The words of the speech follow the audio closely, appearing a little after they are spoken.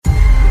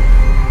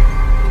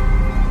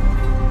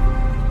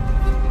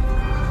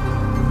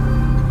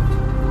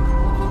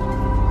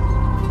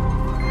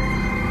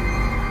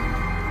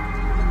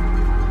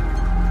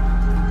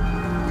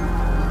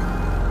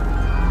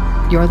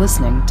You're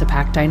listening to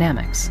Pack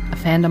Dynamics, a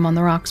Fandom on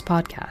the Rocks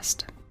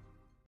podcast.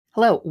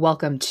 Hello,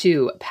 welcome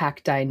to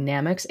Pack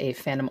Dynamics, a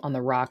Fandom on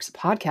the Rocks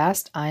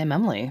podcast. I am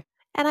Emily.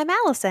 And I'm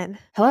Allison.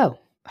 Hello,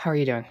 how are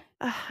you doing?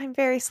 I'm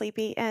very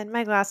sleepy and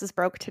my glasses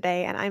broke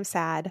today and I'm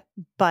sad,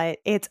 but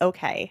it's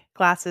okay.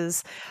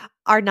 Glasses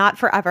are not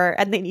forever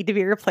and they need to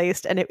be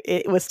replaced and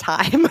it was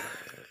time.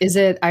 Is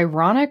it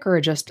ironic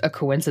or just a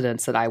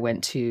coincidence that I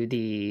went to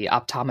the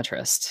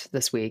optometrist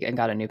this week and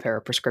got a new pair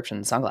of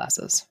prescription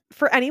sunglasses?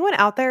 For anyone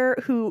out there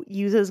who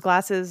uses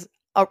glasses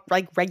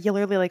like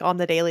regularly, like on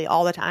the daily,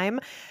 all the time,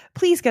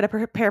 please get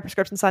a pair of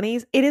prescription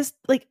sunnies. It is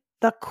like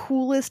the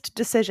coolest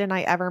decision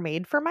I ever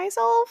made for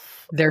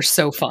myself. They're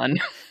so fun.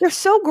 They're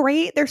so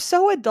great. They're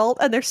so adult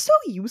and they're so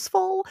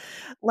useful.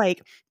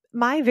 Like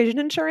my vision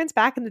insurance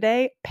back in the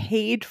day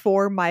paid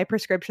for my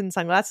prescription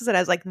sunglasses. And I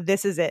was like,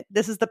 this is it.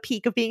 This is the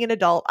peak of being an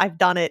adult. I've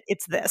done it.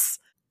 It's this.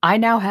 I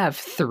now have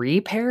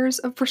 3 pairs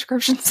of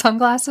prescription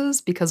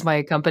sunglasses because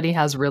my company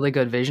has really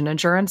good vision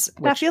insurance.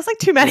 That feels like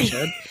too many.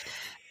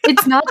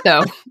 It's not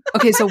though.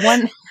 Okay, so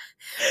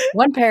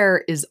one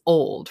pair is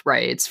old,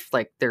 right? It's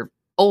like they're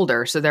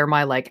older, so they're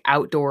my like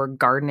outdoor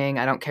gardening.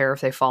 I don't care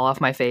if they fall off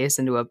my face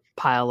into a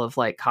pile of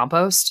like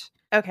compost.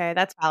 Okay,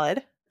 that's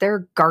valid.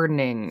 They're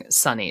gardening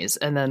sunnies,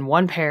 and then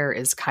one pair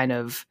is kind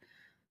of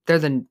they're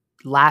the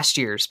last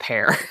year's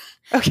pair.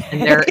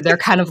 Okay, and they're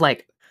kind of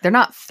like they're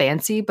not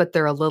fancy, but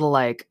they're a little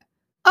like,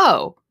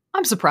 oh,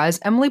 I'm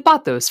surprised Emily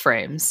bought those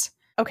frames.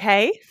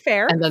 Okay,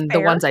 fair. And then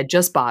the ones I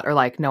just bought are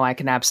like, no, I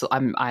can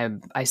absolutely.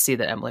 I see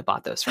that Emily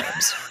bought those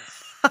frames.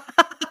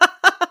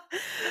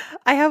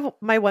 I have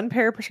my one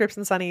pair of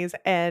prescription sunnies,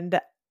 and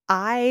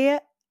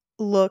I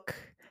look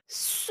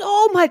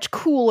so much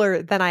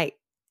cooler than I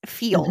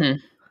feel. Mm-hmm.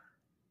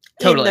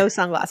 Totally. In those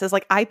sunglasses.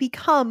 Like I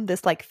become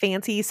this like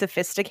fancy,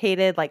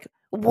 sophisticated like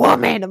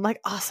woman. I'm like,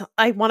 awesome.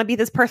 I want to be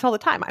this person all the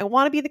time. I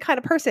want to be the kind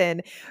of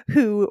person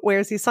who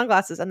wears these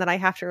sunglasses. And then I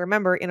have to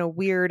remember in a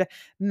weird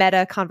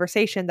meta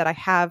conversation that I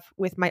have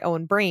with my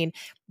own brain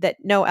that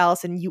no,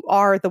 Allison, you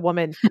are the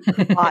woman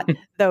who bought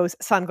those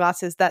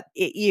sunglasses. That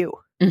it's you.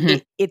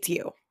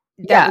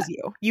 That was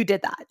you. You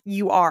did that.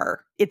 You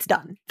are. It's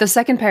done. The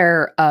second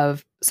pair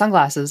of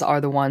sunglasses are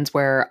the ones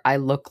where I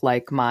look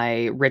like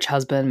my rich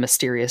husband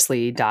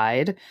mysteriously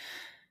died,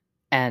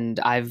 and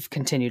I've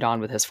continued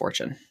on with his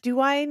fortune. Do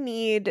I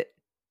need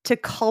to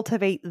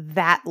cultivate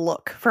that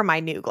look for my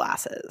new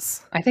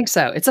glasses? I think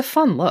so. It's a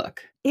fun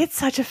look. It's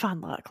such a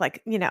fun look.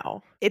 Like, you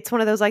know, it's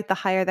one of those like the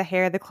higher the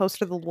hair, the closer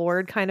to the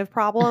Lord kind of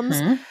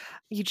problems.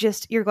 Mm-hmm.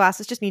 Your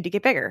glasses just need to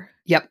get bigger.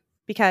 Yep.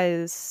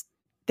 Because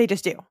they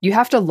just do. You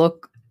have to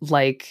look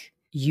like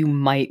you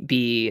might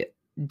be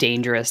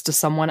dangerous to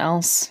someone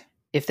else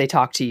if they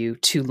talk to you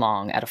too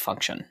long at a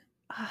function.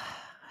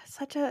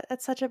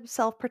 It's such a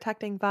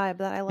self-protecting vibe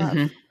that I love.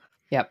 Mm-hmm.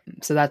 Yep.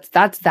 So that's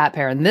that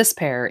pair. And this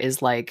pair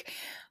is like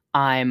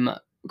I'm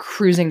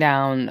cruising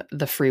down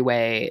the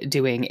freeway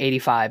doing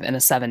 85 and a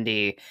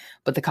 70,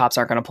 but the cops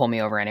aren't going to pull me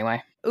over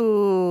anyway.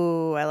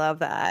 Ooh, I love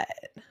that.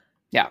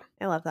 Yeah.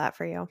 I love that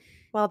for you.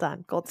 Well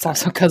done. Gold star. star.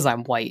 It's also because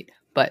I'm white,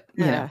 but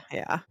you know,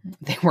 yeah,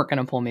 they weren't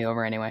going to pull me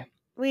over anyway.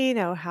 We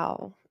know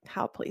how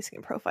policing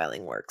and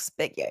profiling works.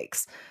 Big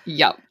yikes.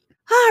 Yep.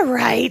 All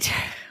right.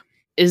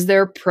 Is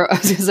there I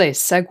was going to say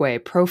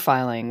segue,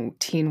 profiling,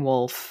 Teen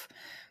Wolf,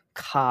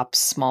 cops,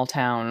 small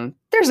town?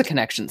 There's a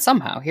connection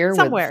somehow here.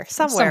 Somewhere.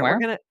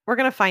 We're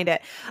gonna find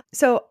it.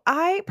 So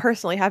I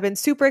personally have been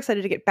super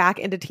excited to get back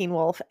into Teen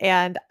Wolf,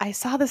 and I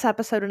saw this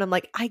episode and I'm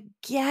like, I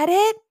get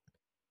it,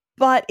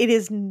 but it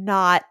is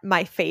not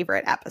my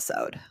favorite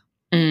episode.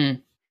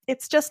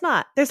 It's just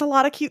not. There's a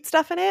lot of cute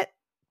stuff in it,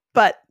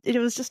 but it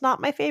was just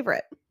not my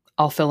favorite.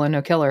 All filler,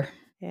 no killer.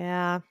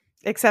 Yeah,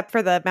 except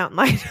for the mountain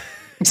lion.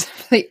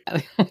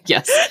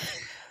 Yes.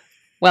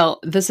 Well,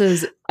 this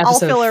is episode all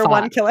filler, 5.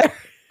 1 killer.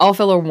 All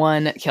filler,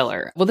 1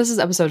 killer. Well, this is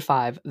episode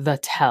 5, The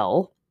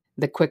Tell.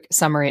 The quick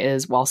summary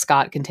is, while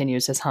Scott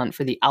continues his hunt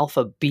for the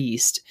alpha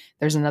beast,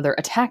 there's another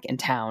attack in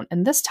town,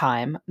 and this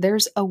time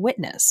there's a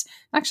witness.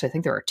 Actually, I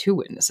think there are 2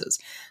 witnesses.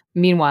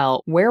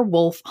 Meanwhile,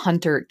 werewolf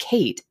hunter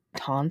Kate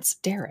taunts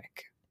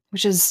Derek,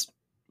 which is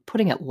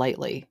putting it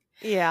lightly.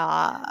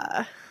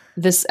 Yeah.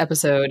 This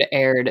episode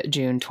aired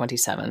June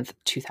 27th,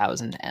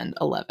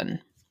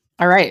 2011.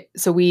 All right,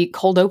 so we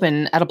cold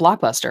open at a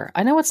Blockbuster.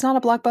 I know it's not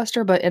a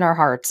Blockbuster, but in our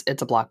hearts,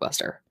 it's a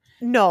Blockbuster.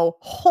 No,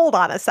 hold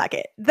on a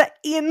second. The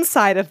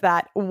inside of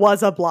that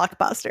was a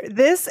Blockbuster.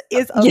 This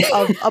is a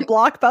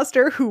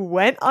Blockbuster who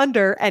went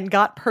under and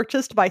got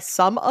purchased by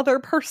some other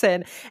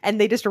person,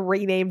 and they just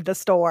renamed the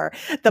store.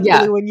 The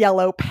blue and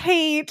yellow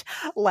paint,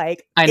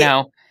 like I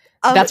know.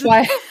 That's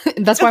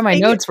why my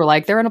notes were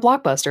like, they're in a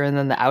Blockbuster, and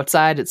then the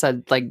outside it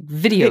said like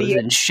videos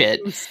and shit.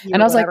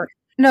 And I was like,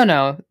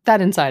 no,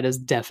 that inside is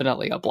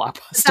definitely a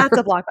Blockbuster. That's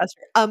a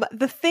Blockbuster.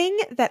 The thing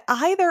that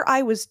either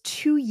I was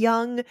too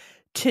young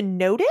to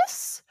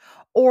notice,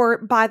 or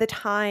by the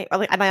time,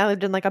 and I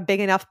lived in like a big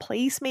enough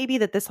place maybe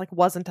that this like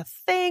wasn't a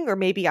thing, or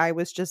maybe I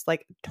was just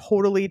like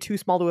totally too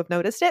small to have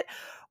noticed it,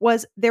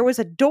 was there was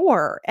a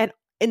door and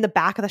in the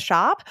back of the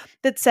shop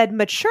that said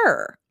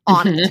mature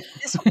on it.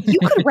 You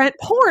could rent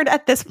porn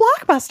at this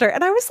Blockbuster.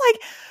 And I was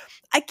like,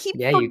 I keep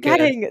Yeah, you could.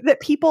 forgetting that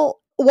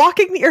people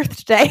walking the earth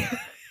today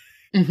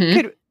Mhm.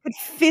 could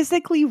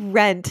physically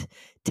rent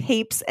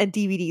tapes and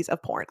DVDs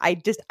of porn. I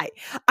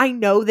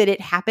know that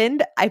it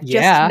happened. I've just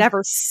Yeah.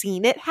 never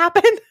seen it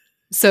happen.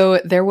 So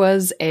there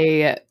was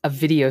a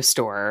video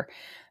store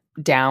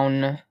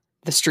down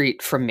the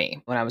street from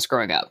me when I was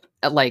growing up,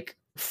 at like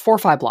 4 or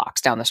 5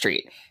 blocks down the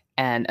street.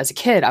 And as a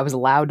kid, I was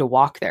allowed to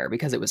walk there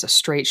because it was a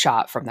straight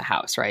shot from the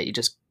house, right? You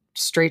just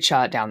straight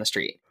shot down the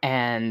street.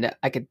 And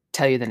I could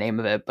tell you the name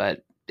of it,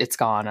 but it's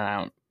gone and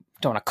I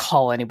don't want to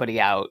call anybody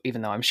out,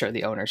 even though I'm sure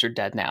the owners are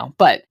dead now.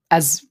 But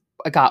as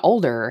I got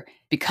older,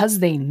 because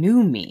they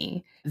knew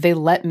me, they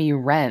let me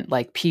rent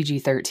like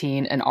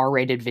PG-13 and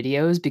R-rated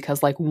videos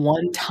because like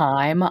one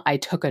time I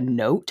took a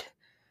note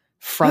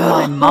from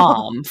my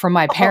mom, from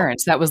my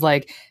parents, that was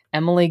like,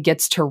 Emily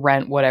gets to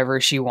rent whatever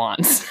she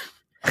wants.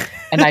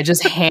 And I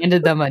just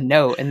handed them a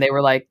note and they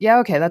were like, yeah,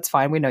 okay, that's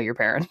fine. We know your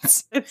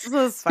parents. It's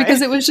fine.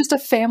 Because it was just a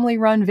family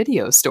run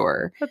video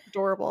store. That's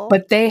adorable.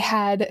 But they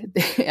had,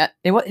 I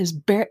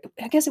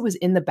guess it was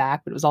in the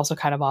back, but it was also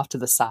kind of off to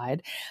the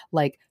side,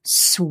 like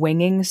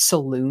swinging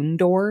saloon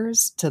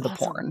doors to the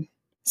porn.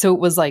 So it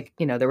was like,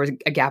 there was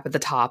a gap at the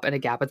top and a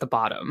gap at the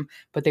bottom,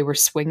 but they were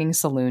swinging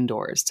saloon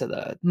doors to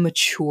the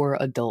mature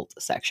adult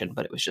section,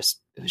 but it was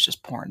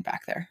just porn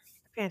back there.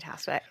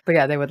 Fantastic. But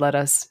yeah, they would let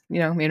us, me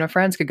and my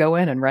friends could go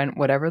in and rent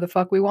whatever the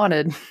fuck we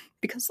wanted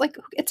because like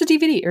it's a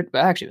DVD, or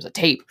actually it was a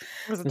tape.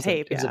 It was a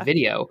tape, It was a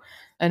video.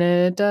 And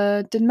it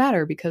didn't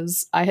matter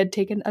because I had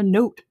taken a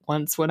note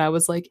once when I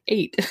was like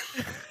 8.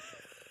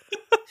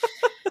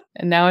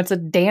 And now it's a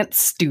dance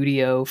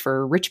studio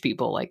for rich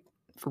people, like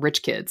for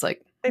rich kids.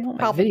 Like, they I want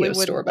my probably video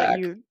wouldn't store let back.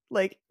 you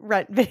like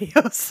rent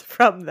videos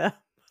from them.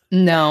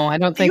 No, I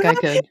don't think I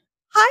could.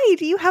 Hi,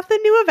 do you have the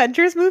new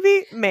Avengers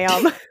movie?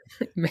 Ma'am.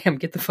 Ma'am,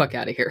 get the fuck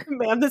out of here.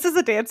 Ma'am, this is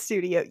a dance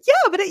studio.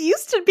 Yeah, but it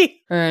used to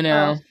be. I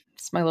know.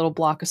 It's my little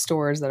block of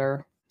stores that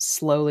are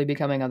slowly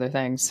becoming other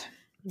things.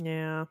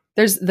 Yeah.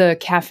 There's the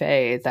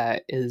cafe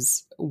that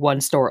is one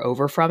store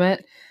over from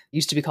it. It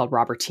used to be called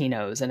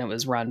Robertino's, and it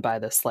was run by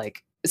this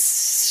like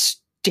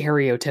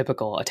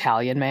stereotypical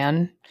Italian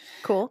man.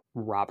 Cool.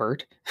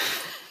 Robert.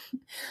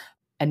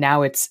 And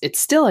now it's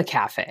still a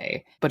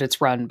cafe, but it's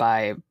run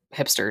by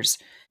hipsters.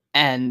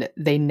 And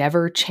they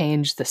never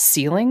changed the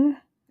ceiling.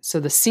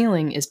 So the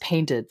ceiling is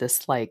painted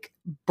this like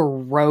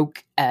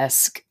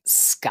Baroque-esque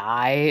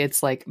sky.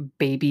 It's like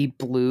baby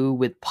blue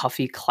with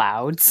puffy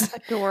clouds.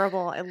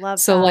 Adorable. I love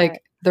that. So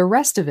like the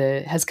rest of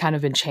it has kind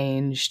of been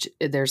changed.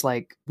 There's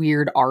like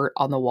weird art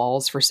on the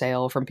walls for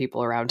sale from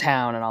people around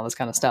town and all this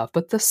kind of stuff.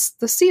 But the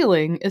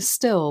ceiling is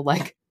still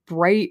like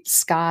bright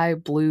sky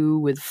blue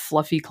with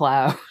fluffy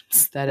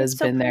clouds that has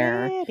been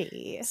there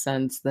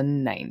since the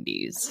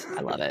 90s.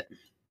 I love it.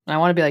 And I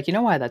want to be like, you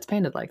know why that's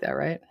painted like that,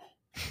 right?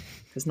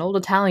 Because an old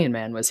Italian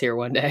man was here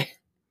one day.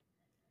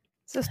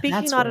 So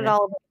speaking not at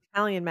all of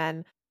Italian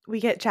men, we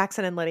get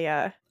Jackson and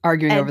Lydia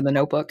arguing over the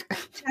Notebook.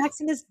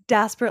 Jackson is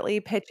desperately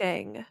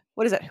pitching.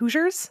 What is it?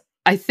 Hoosiers?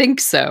 I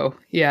think so.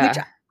 Yeah. Which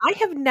I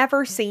have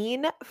never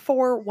seen.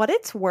 For what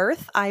it's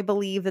worth, I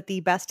believe that the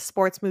best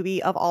sports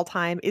movie of all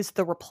time is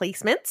The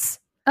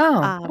Replacements.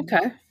 Oh,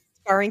 okay.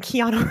 Starring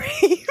Keanu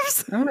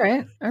Reeves. All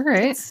right.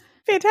 It's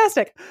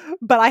fantastic.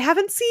 But I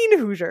haven't seen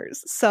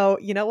Hoosiers. So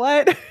you know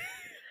what?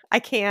 I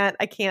can't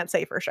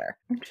say for sure.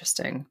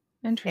 Interesting.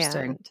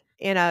 And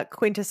in a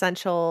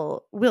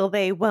quintessential will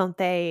they, won't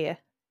they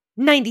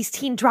 90s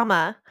teen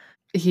drama,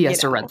 he has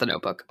to rent the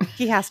Notebook.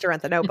 He has to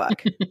rent the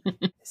Notebook.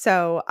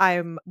 So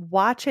I'm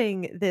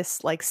watching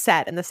this like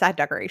set and the set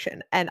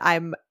decoration, and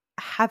I'm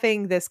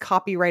having this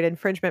copyright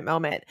infringement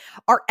moment.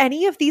 Are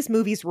any of these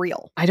movies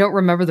real? I don't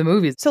remember the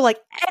movies. So like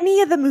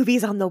any of the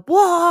movies on the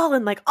wall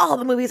and like all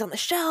the movies on the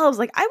shelves,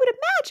 like I would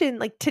imagine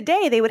like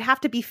today they would have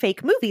to be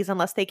fake movies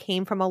unless they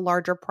came from a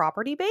larger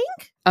property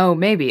bank. Oh,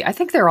 maybe. I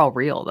think they're all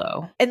real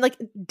though. And like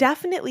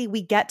definitely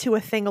we get to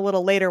a thing a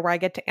little later where I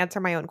get to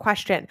answer my own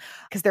question,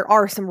 because there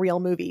are some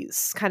real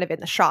movies kind of in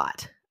the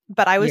shot.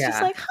 But I was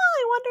just like,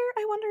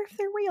 I wonder if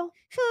they're real.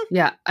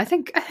 Yeah, I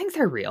think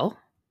they're real.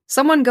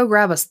 Someone go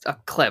grab a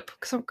clip.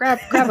 Grab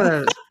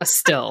a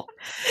still.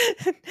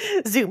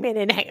 Zoom in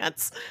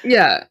enhance.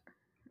 Yeah.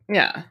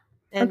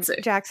 And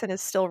Jackson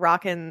is still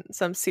rocking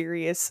some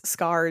serious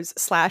scars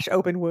 /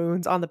 open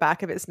wounds on the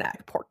back of his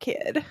neck. Poor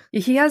kid.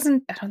 He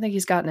hasn't. I don't think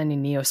he's gotten any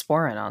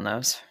Neosporin on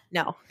those.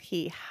 No,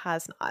 he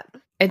has not.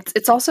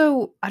 It's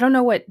also, I don't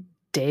know what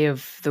day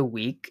of the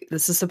week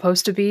this is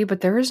supposed to be,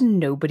 but there is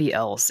nobody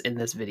else in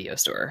this video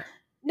store.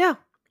 No,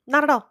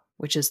 not at all.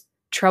 Which is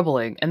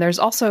troubling. And there's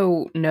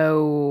also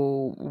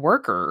no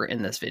worker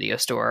in this video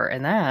store,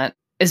 and that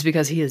is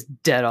because he is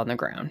dead on the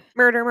ground.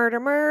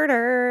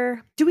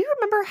 Murder. Do we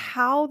remember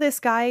how this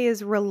guy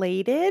is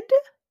related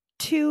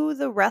to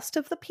the rest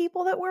of the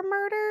people that were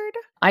murdered?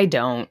 I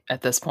don't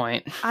at this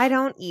point. I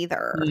don't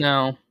either.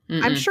 No.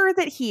 Mm-mm. I'm sure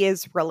that he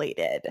is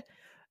related,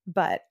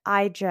 but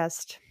I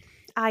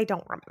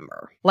don't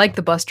remember. Like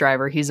the bus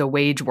driver, he's a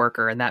wage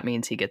worker, and that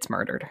means he gets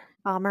murdered.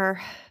 Bummer.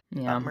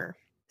 Yeah. Bummer.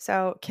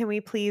 So, can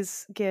we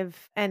please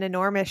give an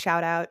enormous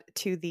shout out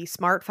to the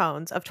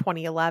smartphones of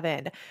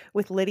 2011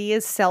 with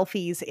Lydia's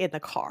selfies in the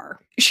car?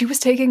 She was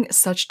taking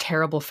such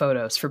terrible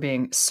photos for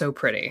being so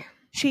pretty.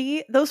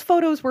 Those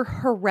photos were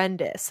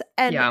horrendous.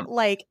 And Yeah.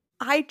 like,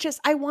 I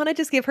want to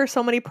just give her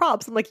so many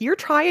props. I'm like, you're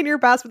trying your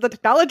best with the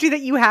technology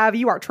that you have.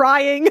 You are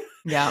trying.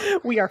 Yeah.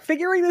 We are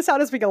figuring this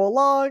out as we go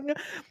along.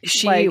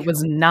 She Like,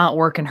 was not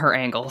working her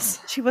angles.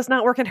 she was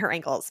not working her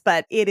angles,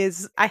 but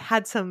I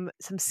had some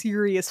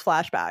serious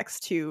flashbacks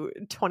to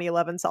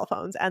 2011 cell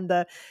phones and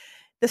the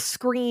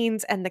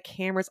screens and the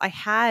cameras. I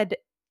had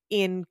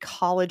in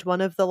college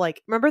one of the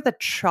remember the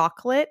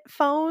chocolate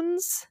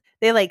phones?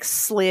 They like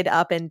slid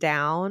up and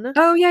down.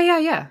 Oh,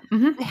 yeah.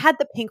 I had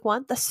the pink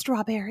one, the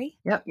strawberry,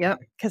 Yep.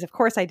 because of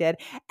course I did.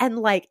 And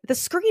like the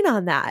screen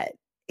on that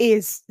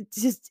is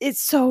just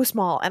it's so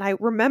small. And I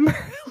remember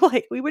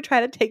like we would try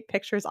to take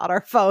pictures on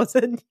our phones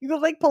and you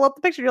would like pull up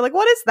the picture. You're like,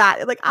 what is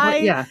that? Like Well,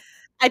 yeah.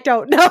 I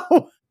don't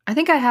know. I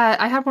think I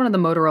had one of the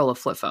Motorola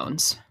flip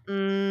phones.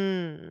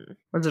 Mm,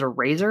 Was it a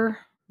Razor?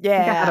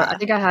 yeah. I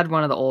think I had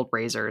one of the old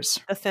Razors.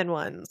 The thin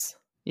ones.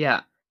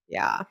 Yeah.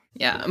 Yeah.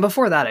 Yeah. And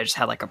before that, I just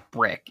had like a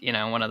brick,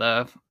 one of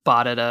the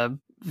bought at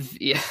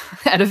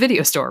at a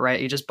video store, right?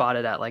 You just bought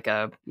it at like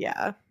a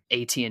Yeah.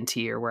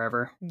 AT&T or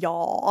wherever.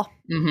 Y'all.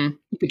 Mm-hmm.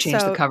 You could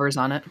change the covers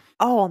on it.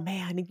 Oh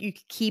man, you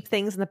could keep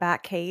things in the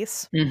back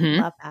case.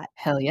 Mm-hmm. Love that.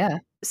 Hell yeah.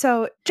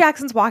 So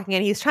Jackson's walking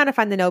in, he's trying to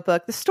find the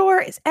notebook. The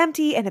store is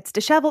empty and it's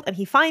disheveled, and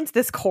he finds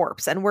this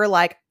corpse, and we're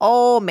like,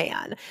 oh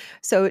man.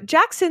 So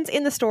Jackson's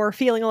in the store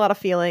feeling a lot of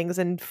feelings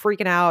and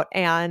freaking out,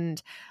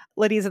 and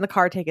Lydia's in the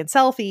car taking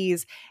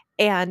selfies.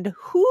 And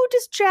who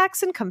does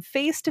Jackson come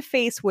face to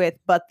face with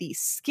but the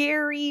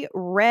scary,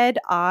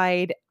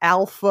 red-eyed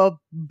alpha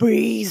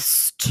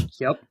beast?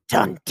 Yep.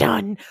 Dun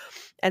dun.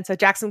 And so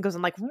Jackson goes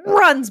and like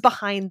runs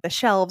behind the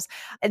shelves.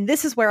 And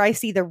this is where I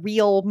see the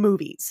real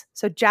movies.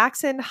 So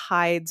Jackson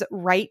hides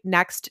right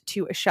next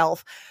to a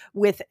shelf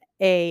with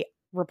a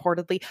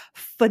reportedly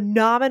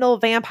phenomenal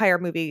vampire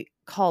movie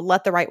called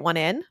Let the Right One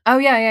In. Oh,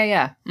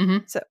 yeah. Mm-hmm.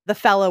 So the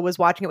fellow was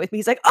watching it with me.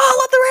 He's like, oh,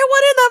 Let the Right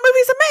One In. That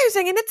movie's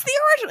amazing. And it's the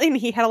original. And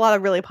he had a lot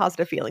of really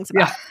positive feelings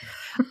about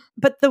it.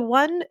 But the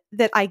one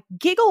that I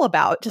giggle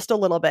about just a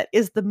little bit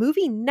is the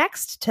movie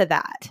next to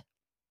that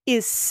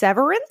is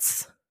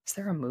Severance. Is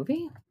there a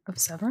movie of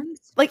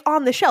Severance? Like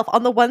on the shelf,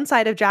 on the one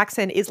side of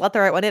Jackson is Let the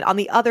Right One In. On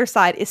the other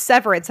side is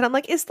Severance. And I'm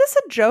like, is this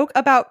a joke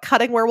about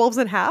cutting werewolves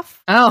in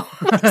half? Oh.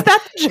 Like, is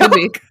that the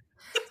joke?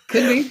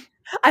 Could be.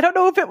 I don't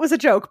know if it was a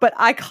joke, but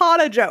I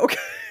caught a joke.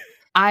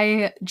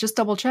 I just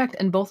double checked,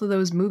 and both of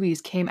those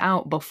movies came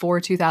out before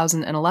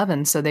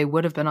 2011, so they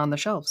would have been on the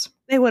shelves.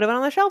 They would have been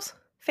on the shelves.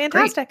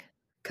 Fantastic.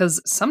 Because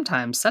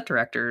sometimes set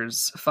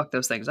directors fuck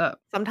those things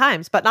up.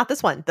 Sometimes, but not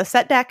this one. The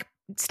set deck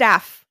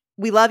staff,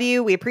 we love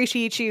you. We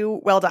appreciate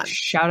you. Well done.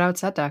 Shout out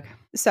set deck.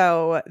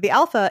 So the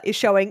alpha is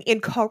showing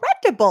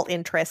incredible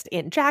interest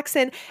in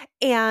Jackson,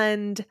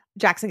 and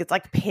Jackson gets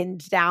like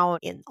pinned down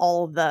in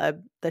all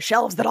the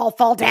shelves that all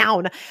fall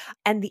down.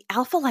 And the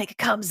alpha like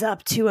comes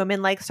up to him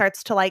and like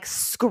starts to like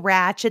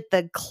scratch at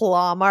the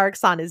claw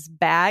marks on his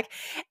back.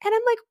 And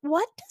I'm like,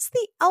 what does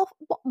the alpha,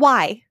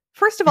 why?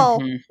 First of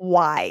all,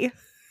 why?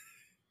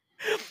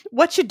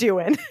 What you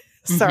doing,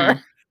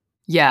 sir?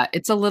 Yeah,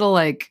 it's a little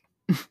like,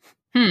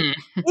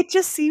 It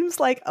just seems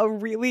like a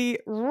really,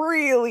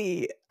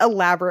 really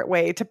elaborate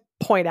way to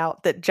point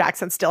out that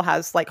Jackson still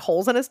has like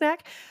holes in his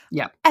neck.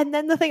 Yeah. And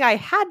then the thing I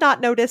had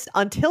not noticed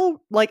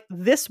until like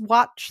this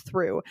watch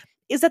through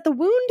is that the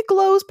wound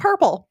glows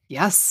purple.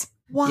 Yes.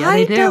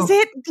 Why does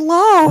it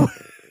glow?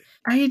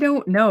 I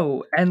don't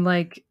know. And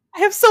like,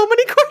 I have so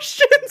many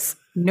questions.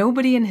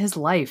 Nobody in his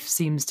life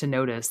seems to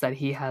notice that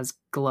he has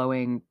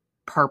glowing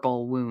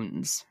purple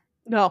wounds.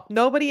 No,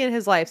 nobody in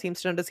his life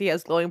seems to notice he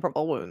has glowing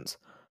purple wounds.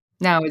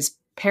 Now, his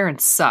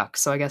parents suck,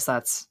 so I guess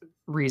that's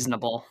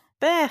reasonable.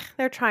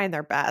 They're trying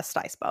their best,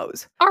 I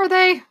suppose. Are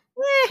they?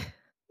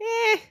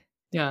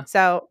 Yeah.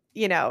 So,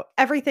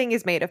 everything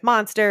is made of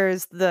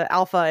monsters. The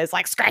alpha is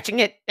like scratching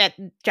it at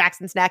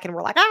Jackson's neck, and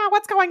we're like,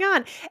 what's going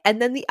on?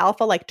 And then the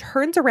alpha like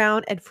turns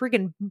around and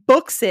freaking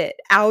books it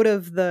out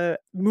of the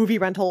movie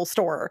rental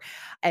store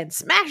and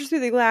smashes through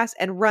the glass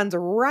and runs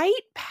right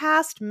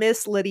past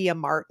Miss Lydia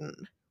Martin.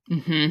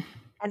 Mm-hmm.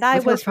 And I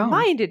was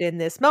reminded in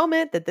this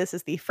moment that this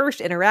is the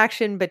first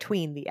interaction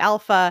between the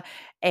alpha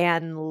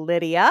and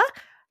Lydia.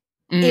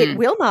 It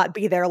will not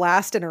be their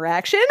last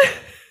interaction.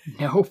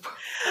 Nope.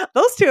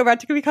 Those two are about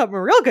to become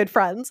real good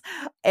friends.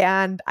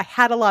 And I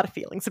had a lot of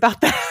feelings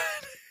about that.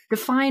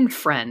 Define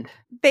friend.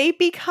 They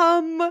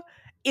become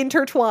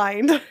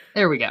intertwined.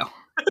 There we go.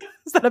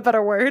 Is that a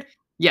better word?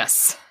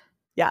 Yes.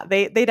 Yeah,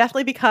 they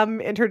definitely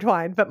become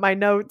intertwined. But my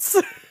notes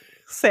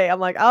say, I'm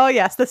like, oh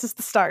yes, this is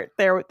the start.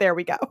 There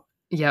we go.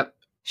 Yep.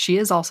 She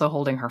is also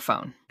holding her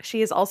phone.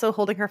 She is also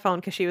holding her phone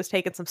because she was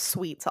taking some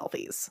sweet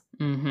selfies.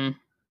 Mm-hmm.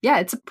 Yeah,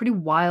 it's a pretty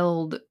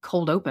wild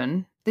cold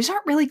open. These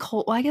aren't really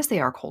cold. Well, I guess they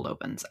are cold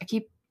opens. I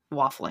keep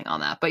waffling on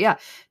that. But yeah,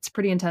 it's a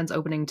pretty intense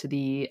opening to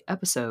the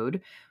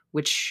episode,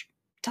 which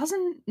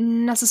doesn't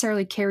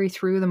necessarily carry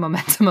through the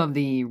momentum of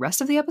the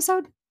rest of the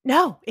episode.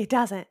 No, it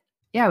doesn't.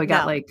 Yeah, we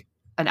got No. like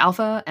an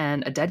alpha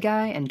and a dead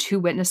guy and 2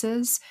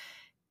 witnesses.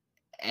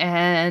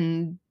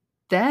 And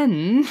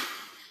then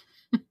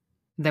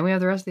then we have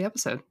the rest of the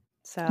episode.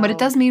 But it So,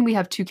 does mean we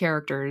have 2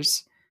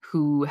 characters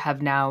who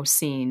have now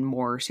seen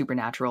more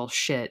supernatural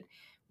shit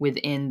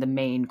within the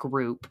main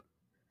group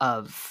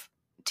of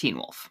Teen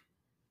Wolf,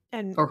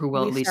 and or who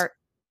will at least.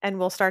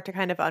 we'll start to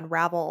kind of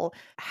unravel,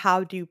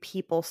 how do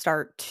people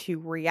start to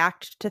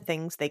react to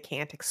things they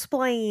can't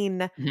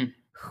explain? Mhm,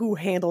 Who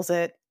handles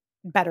it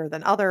better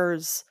than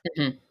others?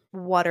 mhm.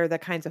 What are the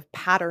kinds of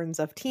patterns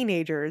of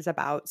teenagers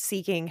about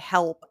seeking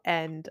help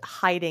and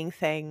hiding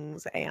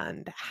things,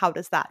 and how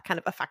does that kind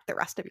of affect the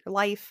rest of your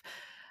life?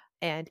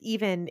 And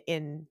even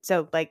in,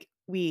 so like,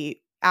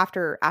 we,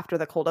 after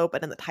the cold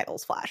open and the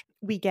titles flash,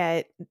 we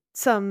get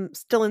some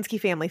Stilinski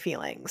family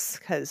feelings,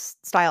 because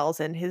Styles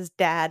and his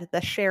dad,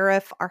 the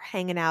sheriff, are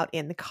hanging out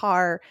in the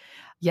car.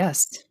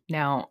 Yes.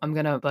 Now I'm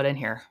gonna butt in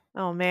here.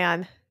 Oh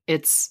man.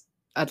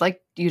 I'd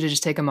like you to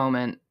just take a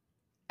moment,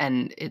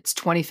 and it's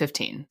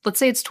 2015. Let's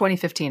say it's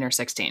 2015 or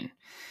 16,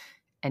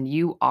 and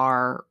you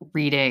are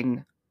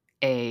reading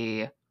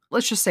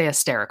let's just say a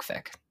Steric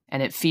fic,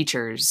 and it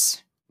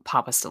features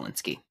Papa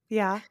Stilinski.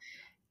 Yeah.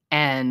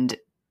 And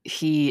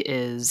he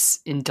is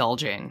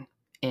indulging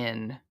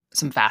in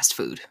some fast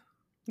food.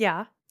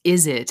 Yeah.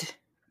 Is it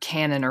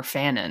canon or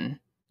fanon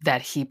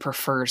that he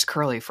prefers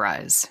curly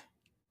fries?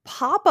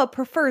 Papa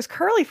prefers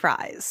curly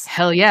fries.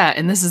 Hell yeah,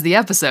 and this is the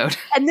episode.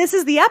 And this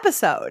is the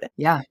episode.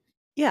 Yeah.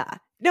 Yeah.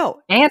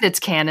 No. And it's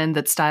canon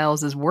that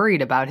Styles is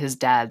worried about his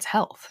dad's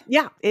health.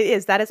 Yeah, it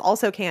is. That is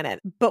also canon.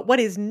 But what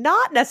is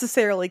not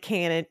necessarily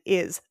canon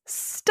is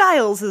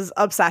Styles'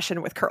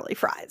 obsession with curly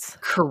fries.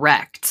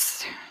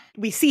 Correct.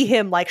 We see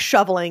him like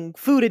shoveling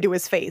food into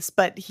his face,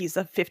 but he's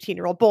a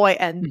 15-year-old boy,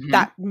 and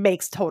that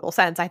makes total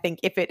sense. I think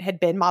if it had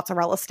been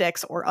mozzarella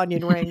sticks or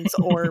onion rings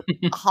or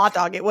a hot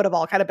dog, it would have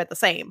all kind of been the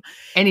same.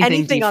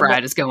 Anything deep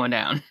fried is going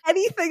down.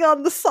 Anything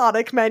on the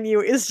Sonic menu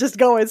is just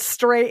going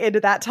straight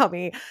into that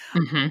tummy.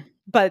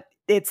 But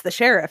it's the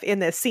sheriff in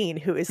this scene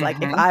who is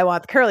like, if I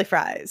want the curly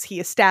fries, he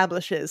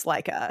establishes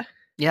like a...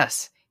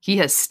 Yes, he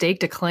has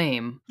staked a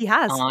claim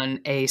on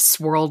a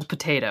swirled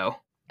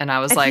potato. And I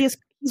was like...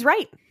 He's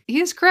right.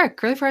 He is correct.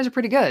 Curly fries are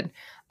pretty good.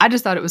 I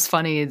just thought it was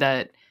funny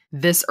that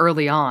this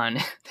early on,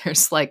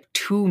 there's like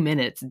 2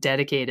 minutes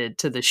dedicated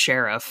to the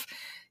sheriff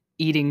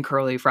eating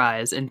curly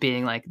fries and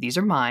being like, these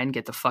are mine,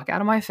 get the fuck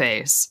out of my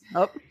face.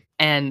 Oh.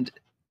 And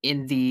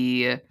in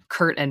the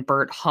Kurt and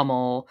Bert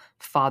Hummel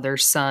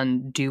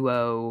father-son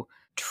duo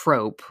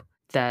trope,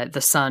 that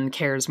the son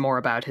cares more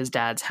about his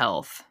dad's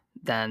health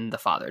than the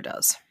father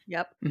does.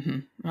 Yep.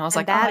 And I was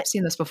like, I've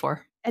seen this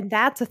before. And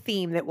that's a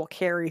theme that will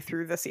carry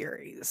through the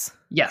series.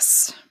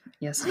 Yes.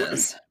 Yes, it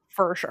is.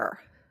 For sure.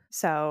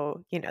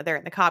 So, they're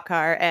in the cop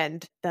car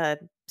and the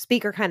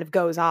speaker kind of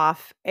goes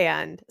off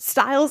and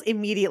Styles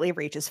immediately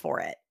reaches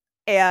for it.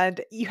 And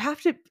you have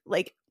to,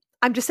 like,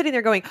 I'm just sitting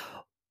there going,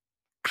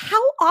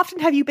 how often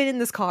have you been in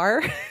this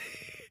car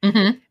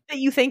that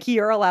you think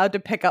you're allowed to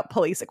pick up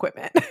police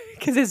equipment?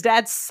 Because his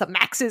dad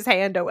smacks his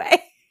hand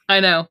away. I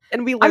know.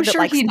 And we learned that,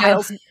 like,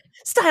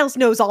 Styles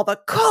knows all the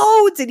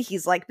codes, and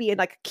he's like being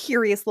like a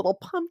curious little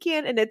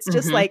pumpkin. And it's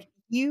just like,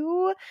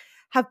 you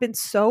have been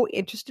so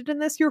interested in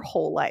this your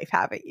whole life,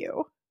 haven't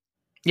you?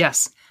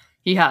 Yes,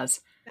 he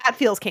has. That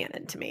feels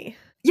canon to me.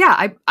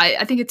 Yeah,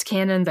 I think it's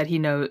canon that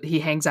he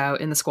hangs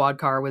out in the squad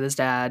car with his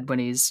dad when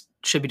he's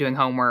should be doing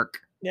homework.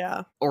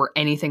 Yeah. Or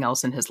anything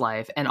else in his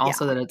life. And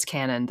also that it's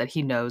canon that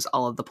he knows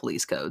all of the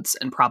police codes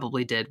and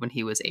probably did when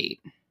he was 8.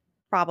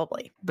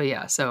 Probably. But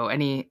yeah, so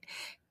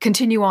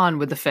continue on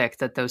with the fic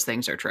that those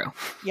things are true.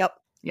 Yep.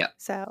 Yep.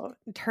 So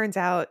it turns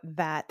out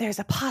that there's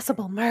a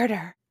possible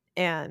murder.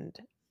 And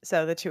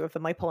so the two of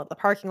them pull into the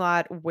parking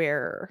lot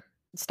where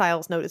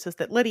Styles notices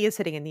that Lydia's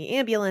sitting in the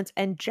ambulance,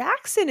 and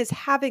Jackson is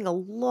having a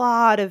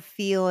lot of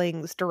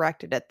feelings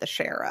directed at the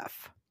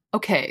sheriff.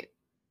 Okay,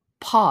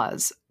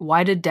 pause.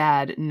 Why did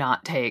Dad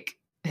not take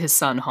his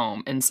son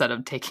home instead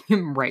of taking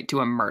him right to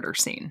a murder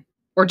scene?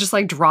 Or just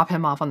like drop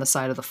him off on the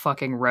side of the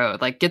fucking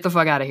road. Like, get the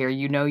fuck out of here.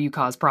 You know you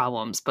cause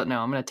problems, but no,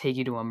 I'm going to take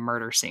you to a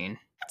murder scene.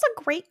 That's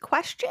a great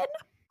question.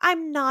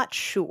 I'm not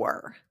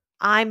sure.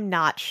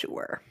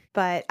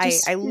 But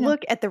I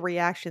look at the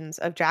reactions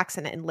of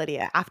Jackson and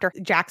Lydia after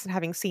Jackson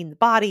having seen the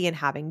body and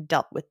having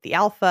dealt with the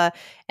alpha,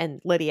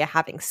 and Lydia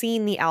having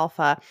seen the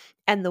alpha,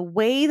 and the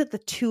way that the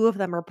two of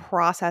them are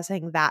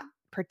processing that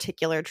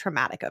particular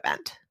traumatic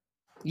event.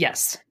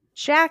 Yes.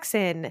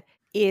 Jackson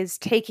is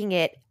taking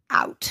it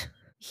out.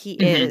 He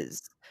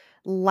is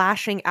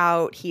lashing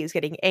out. He is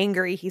getting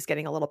angry. He's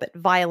getting a little bit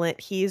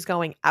violent. He's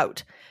going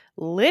out.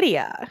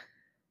 Lydia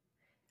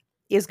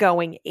is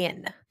going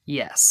in.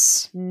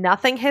 Yes.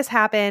 Nothing has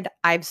happened.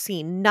 I've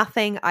seen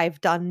nothing. I've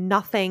done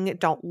nothing.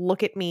 Don't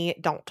look at me.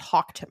 Don't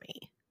talk to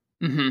me.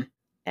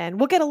 And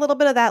we'll get a little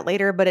bit of that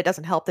later, but it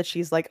doesn't help that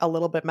she's like a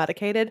little bit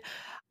medicated.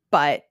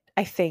 But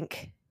I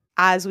think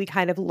as we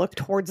kind of look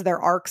towards their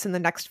arcs in the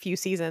next few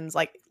seasons,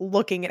 like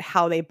looking at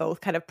how they both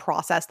kind of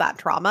process that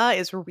trauma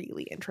is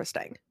really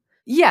interesting.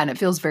 Yeah, and it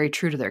feels very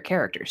true to their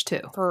characters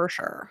too, For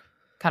sure.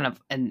 kind of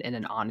in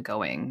an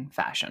ongoing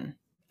fashion,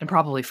 and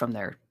probably from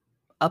their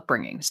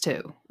upbringings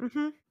too.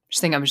 Mm-hmm.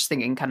 I'm just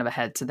thinking kind of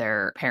ahead to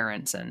their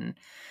parents and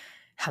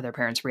how their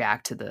parents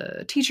react to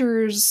the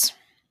teachers.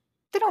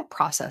 They don't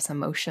process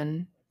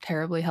emotion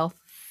terribly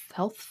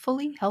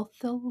healthfully.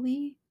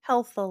 Healthily.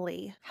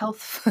 Healthfully.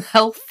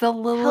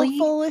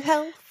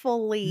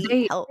 Healthfully.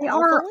 They are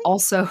Healthily?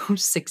 also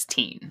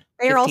 16.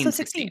 They are also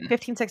 16. 16.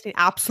 15, 16.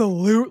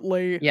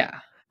 Absolutely. Yeah.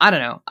 I don't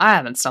know. I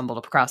haven't stumbled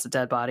across a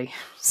dead body.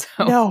 So,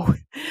 No,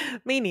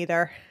 me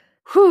neither.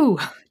 whew,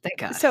 thank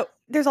God. So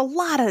there's a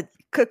lot of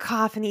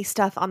cacophony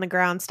stuff on the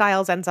ground.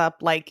 Styles ends up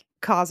like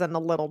causing a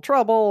little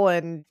trouble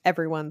and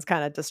everyone's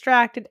kind of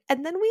distracted.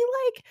 And then we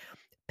like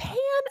pan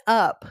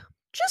up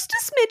just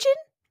a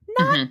smidgen,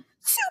 not Mhm.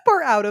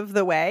 super out of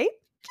the way,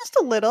 just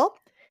a little.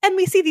 And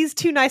we see these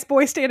two nice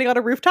boys standing on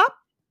a rooftop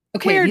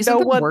Okay, where these no are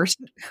the one worst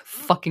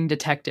fucking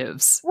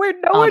detectives where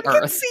no on one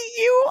can Earth. see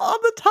you on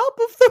the top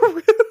of the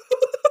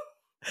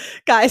roof.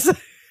 Guys,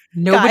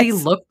 Nobody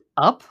guys. looked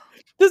up?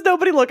 Does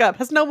nobody look up?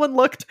 Has no one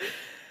looked?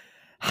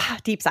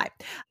 Deep sigh.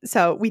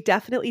 So we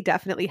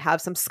definitely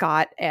have some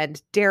Scott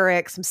and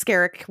Derek, some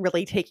Skerrick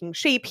really taking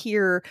shape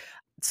here.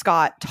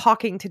 Scott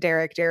talking to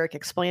Derek, Derek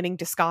explaining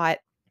to Scott.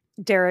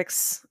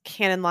 Derek's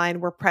canon line,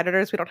 we're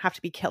predators, we don't have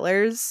to be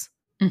killers,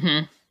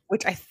 Mhm.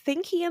 which I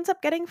think he ends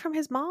up getting from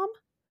his mom.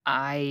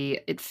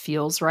 It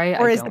feels right.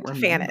 Or I is don't it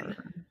remember.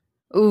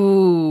 Fanon?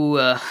 Ooh,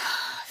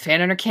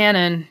 Fanon or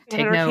Cannon.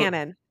 Take Fanon or note.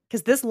 canon?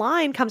 Because this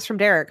line comes from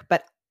Derek,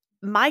 but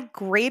my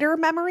greater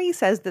memory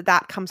says that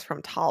that comes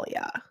from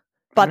Talia. I'm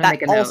But gonna that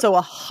make a note. also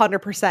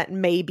 100%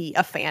 may be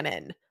a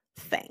Fanon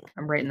thing.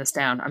 I'm writing this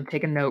down. I'm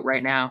taking note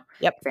right now.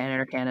 Yep. Fanon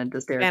or Cannon.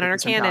 Does Derek Fanon get or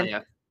this from canon.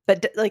 Talia?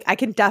 But like I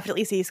can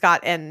definitely see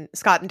Scott and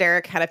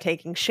Derek kind of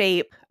taking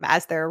shape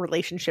as their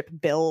relationship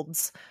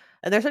builds,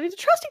 and they're starting to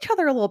trust each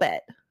other a little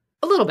bit,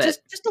 A little bit.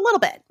 just a little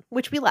bit,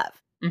 which we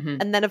love. Mhm.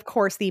 And then of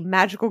course the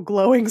magical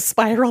glowing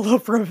spiral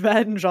of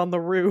revenge on the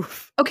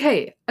roof.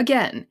 Okay,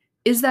 again,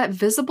 is that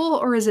visible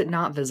or is it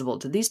not visible?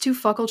 Did these two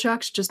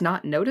fucklechucks just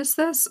not notice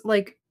this?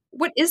 Like,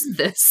 what is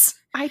this?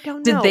 I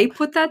don't Did know. they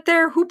put that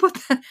there? Who put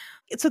that?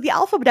 So the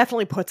alpha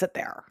definitely puts it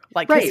there,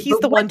 like 'cause Right, he's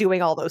but the one what?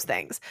 doing all those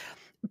things.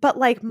 But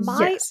like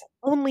my Yes.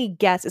 only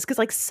guess is because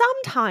like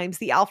sometimes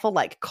the alpha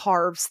like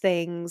carves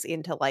things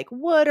into like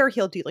wood, or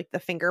he'll do like the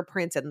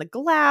fingerprints in the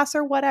glass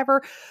or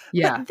whatever.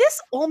 Yeah. But this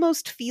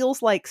almost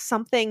feels like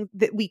something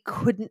that we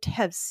couldn't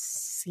have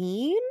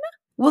seen.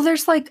 Well,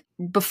 there's like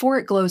before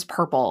it glows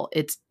purple,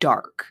 it's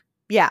dark,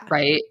 Yeah.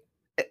 right?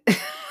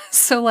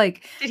 So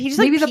like Did he just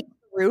maybe like pee on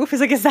the roof?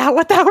 Is that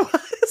what that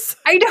was?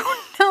 I don't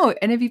know.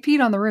 And if he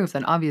peed on the roof,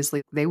 then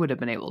obviously they would have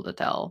been able to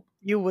tell.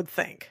 You would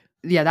think.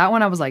 Yeah, that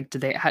one I was like,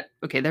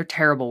 okay, they're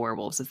terrible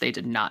werewolves if they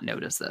did not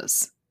notice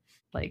this.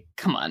 Like,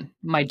 come on,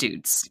 my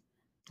dudes.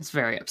 It's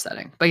very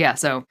upsetting. But yeah,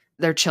 so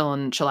they're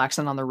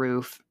chillaxing on the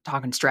roof,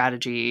 talking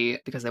strategy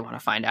because they want to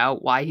find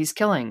out why he's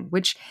killing,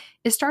 which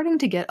is starting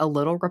to get a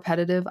little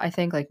repetitive, I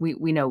think. Like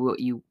we know what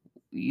you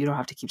don't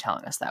have to keep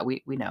telling us that.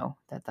 We know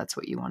that that's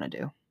what you want to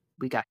do.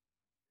 We got.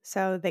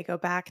 So they go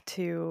back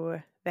to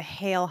the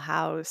Hale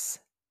house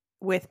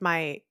with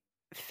my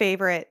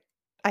favorite,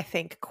 I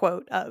think,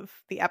 quote of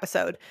the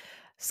episode.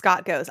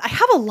 Scott goes, "I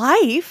have a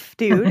life,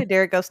 dude." And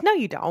Derek goes, "No,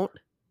 you don't."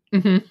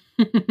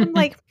 I'm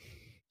like,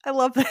 I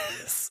love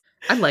this.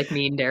 I like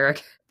me and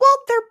Derek. Well,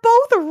 they're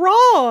both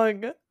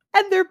wrong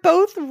and they're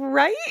both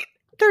right.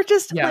 They're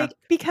just Yeah. like,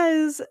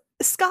 because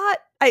Scott,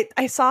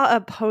 I saw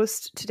a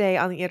post today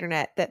on the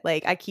internet that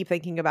like I keep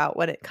thinking about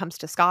when it comes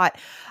to Scott.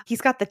 He's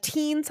got the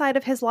teen side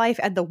of his life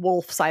and the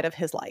wolf side of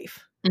his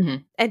life.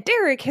 Mhm. And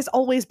Derek has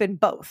always been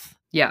both.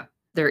 Yeah,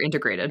 they're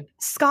integrated.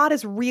 Scott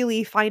is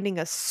really finding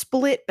a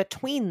split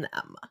between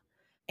them.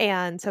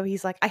 And so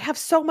he's like, I have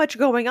so much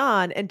going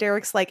on. And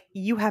Derek's like,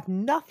 you have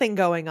nothing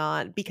going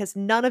on because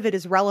none of it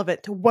is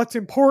relevant to what's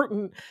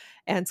important.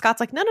 And Scott's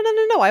like, no.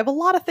 I have a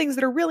lot of things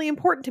that are really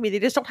important to me. They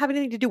just don't have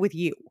anything to do with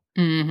you.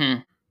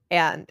 Mm-hmm.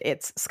 And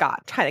it's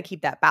Scott trying to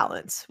keep that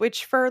balance,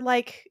 which for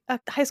like a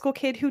high school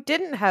kid who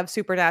didn't have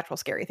supernatural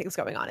scary things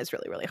going on is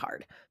really, really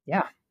hard.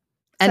 Yeah.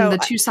 And So the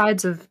two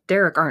sides of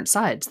Derek aren't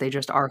sides. They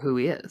just are who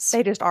he is.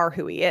 they just are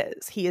who he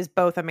is. He is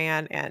both a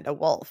man and a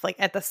wolf, like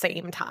at the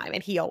same time.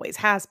 And he always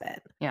has been.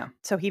 Yeah.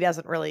 So he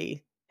doesn't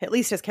really, at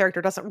least his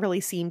character doesn't really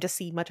seem to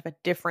see much of a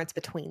difference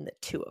between the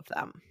two of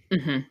them.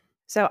 Mm-hmm.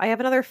 So I have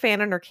another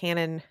Fanon or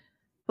canon.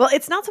 Well,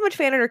 it's not so much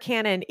Fanon or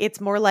canon.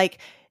 It's more like,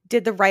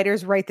 did the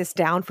writers write this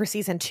down for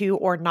season 2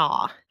 or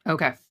nah?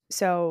 Okay.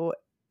 So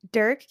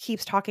Derek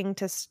keeps talking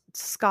to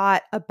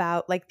Scott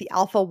about like the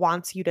alpha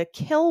wants you to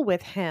kill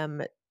with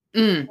him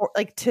or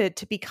like to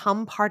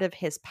become part of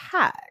his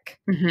pack.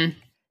 Mm-hmm.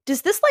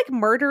 Does this like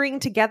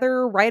murdering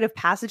together rite of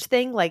passage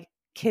thing like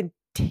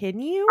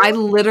continue? I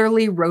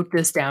literally wrote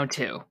this down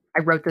too.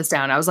 I wrote this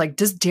down. I was like,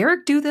 does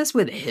Derek do this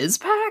with his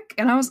pack?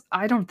 And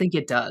I don't think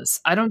it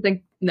does. I don't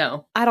think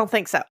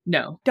think so.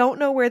 No. Don't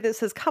know where this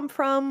has come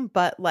from,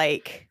 but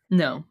like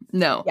No.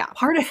 Yeah.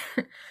 Part of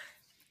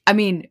I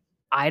mean,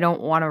 I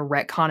don't want to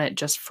retcon it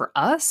just for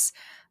us,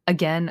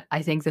 Again,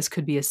 I think this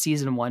could be a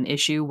season 1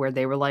 issue where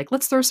they were like,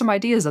 let's throw some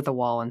ideas at the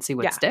wall and see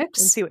what Yeah, and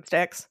sticks. see what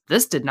sticks.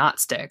 This did not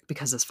stick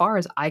because as far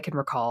as I can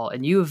recall,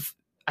 and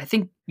I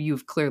think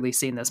you've clearly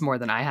seen this more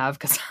than I have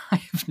because I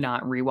have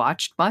not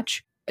rewatched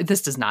much.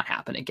 This does not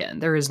happen again.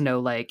 There is no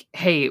like,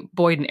 hey,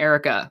 Boyd and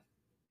Erica,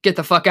 get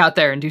the fuck out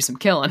there and do some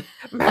killing.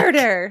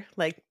 Murder.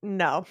 Like,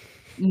 no.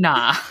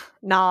 Nah.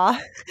 Nah.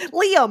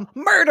 Liam,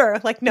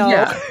 murder. Like, no.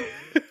 Yeah.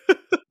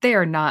 They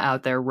are not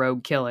out there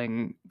rogue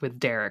killing with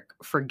Derek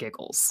for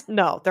giggles.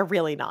 No, they're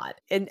really not.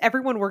 And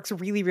everyone works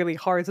really, really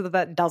hard so that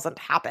that doesn't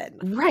happen.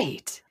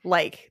 Right.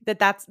 Like,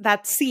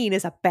 that scene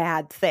is a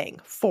bad thing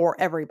for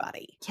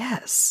everybody.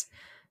 Yes.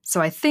 So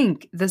I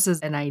think this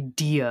is an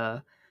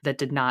idea that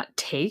did not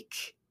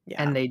take,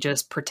 Yeah. and they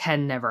just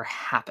pretend never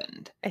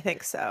happened. I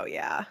think so,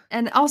 yeah.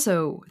 And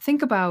also,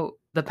 think about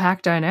the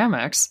pack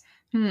dynamics.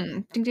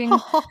 Ding ding.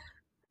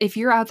 If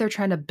you're out there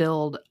trying to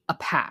build a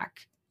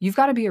pack, you've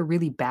got to be a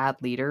really bad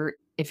leader.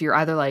 If you're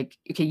either like,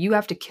 okay, you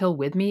have to kill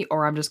with me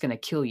or I'm just going to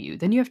kill you,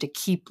 then you have to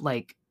keep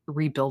like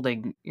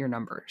rebuilding your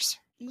numbers.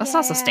 That's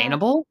not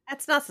sustainable.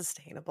 That's not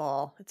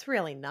sustainable. It's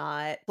really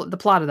not. The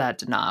plot of that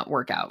did not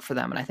work out for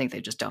them, and I think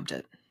they just dumped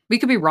it. We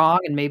could be wrong,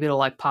 and maybe it'll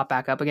like pop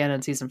back up again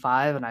in season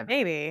 5. And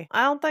Maybe.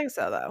 I don't think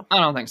so, though. I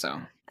don't think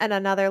so. And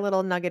another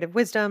little nugget of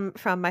wisdom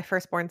from my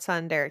firstborn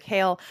son, Derek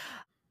Hale,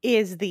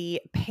 is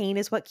the pain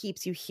is what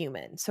keeps you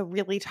human. So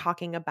really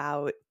talking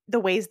about the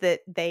ways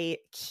that they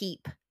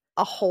keep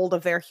a hold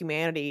of their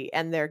humanity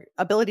and their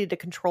ability to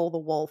control the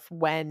wolf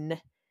when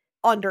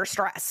under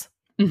stress.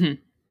 Mm-hmm.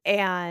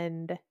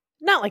 And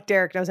not like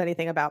Derek knows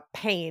anything about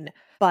pain,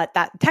 but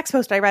that text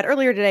post I read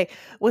earlier today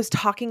was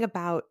talking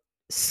about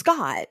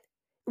Scott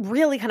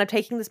really kind of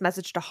taking this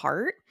message to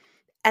heart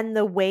and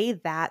the way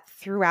that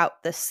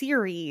throughout the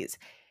series,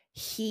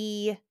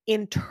 he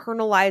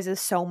internalizes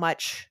so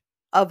much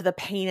of the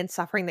pain and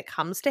suffering that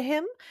comes to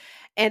him.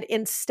 And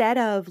instead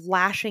of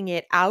lashing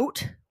it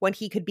out when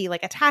he could be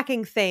like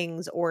attacking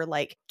things or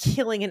like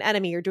killing an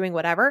enemy or doing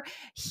whatever,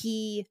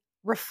 he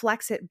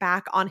reflects it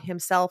back on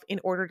himself in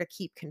order to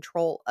keep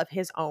control of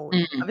his own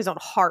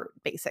heart,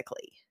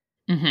 basically.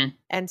 Mm-hmm.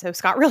 And so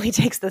Scott really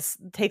takes this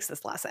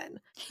lesson.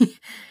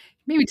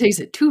 Maybe takes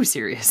it too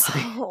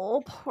seriously.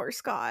 Oh, poor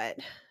Scott.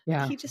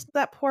 Yeah.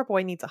 That poor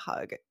boy needs a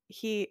hug.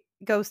 He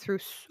goes through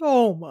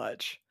so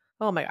much.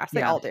 Oh my gosh,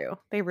 they all do.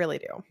 They really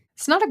do.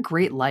 It's not a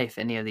great life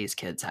any of these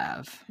kids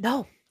have.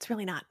 No, it's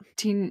really not.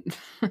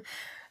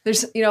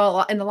 There's, in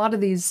a lot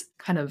of these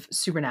kind of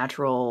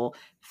supernatural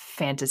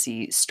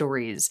fantasy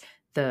stories,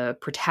 the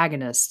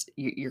protagonist,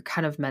 you're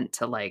kind of meant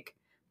to like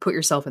put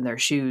yourself in their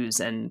shoes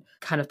and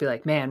kind of be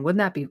like, man, wouldn't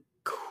that be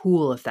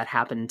cool if that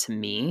happened to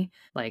me?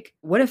 Like,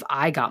 what if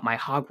I got my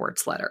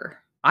Hogwarts letter?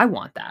 I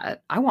want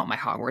that. I want my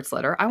Hogwarts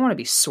letter. I want to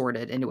be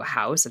sorted into a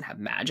house and have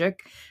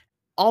magic.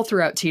 All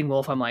throughout Teen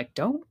Wolf, I'm like,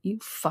 don't you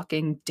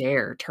fucking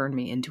dare turn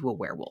me into a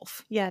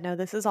werewolf. Yeah, no,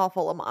 this is all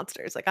full of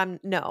monsters. Like,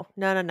 no.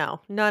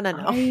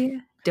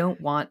 I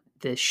don't want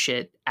this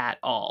shit at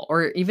all.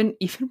 Or even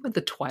with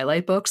the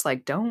Twilight books,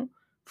 like, don't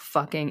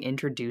fucking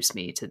introduce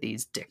me to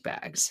these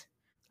dickbags.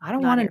 I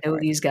don't want to know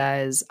these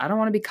guys. I don't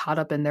want to be caught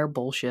up in their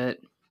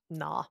bullshit.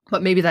 Nah.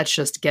 But maybe that's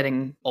just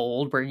getting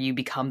old where you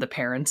become the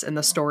parents in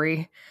the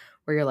story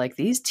where you're like,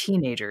 these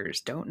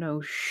teenagers don't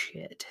know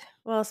shit.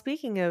 Well,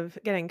 speaking of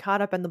getting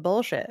caught up in the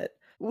bullshit,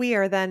 we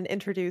are then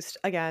introduced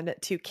again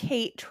to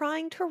Kate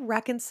trying to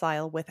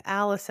reconcile with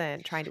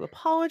Allison, trying to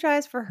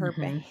apologize for her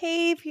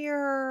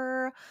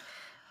behavior.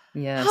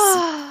 Yes.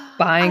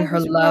 Buying her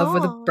love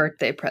with a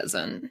birthday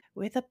present.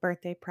 With a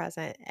birthday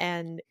present.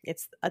 And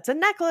it's a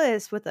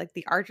necklace with like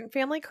the Argent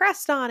family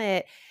crest on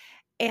it.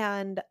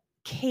 And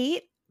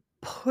Kate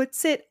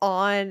puts it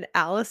on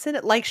Allison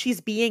like she's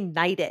being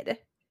knighted.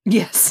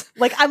 Yes.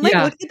 Like, I'm like,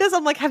 looking at this,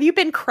 I'm like, have you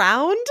been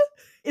crowned?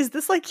 Is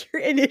this like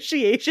your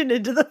initiation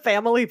into the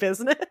family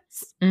business?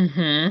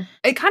 Mm-hmm.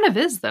 It kind of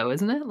is, though,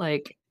 isn't it?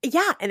 Like,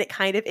 yeah, and it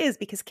kind of is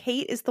because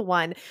Kate is the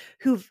one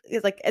who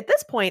is like, at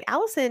this point,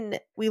 Allison,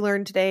 we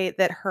learned today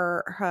that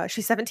her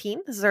she's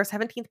 17. This is her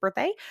 17th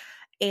birthday.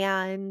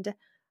 And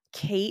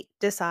Kate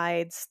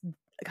decides,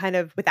 kind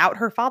of without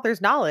her father's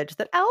knowledge,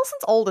 that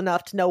Allison's old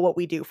enough to know what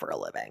we do for a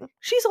living.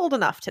 She's old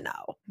enough to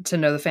know. To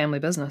know the family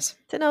business.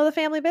 To know the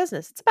family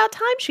business. It's about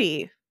time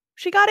she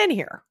got in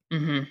here.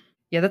 Mm-hmm.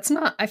 Yeah,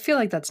 I feel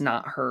like that's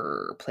not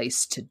her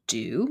place to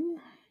do.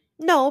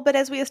 No, but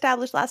as we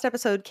established last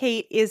episode,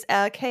 Kate is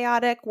a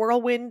chaotic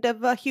whirlwind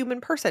of a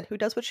human person who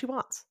does what she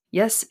wants.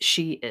 Yes,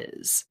 she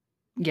is.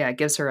 Yeah, it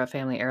gives her a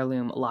family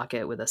heirloom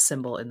locket with a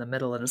symbol in the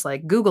middle and it's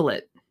like, Google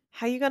it.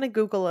 How are you going to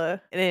Google an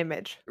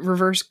image?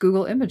 Reverse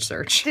Google image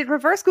search. Did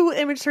reverse Google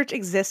image search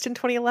exist in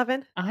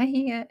 2011?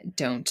 I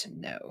don't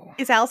know.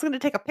 Is Alice going to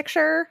take a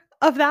picture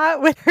of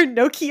that with her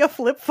Nokia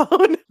flip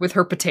phone? With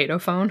her potato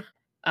phone?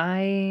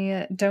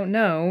 I don't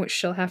know.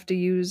 She'll have to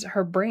use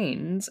her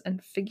brains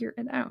and figure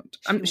it out.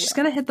 She's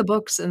going to hit the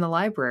books in the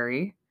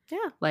library. Yeah.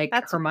 Like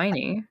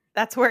Hermione.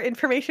 That's where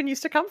information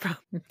used to come from.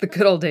 The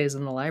good old days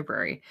in the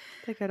library.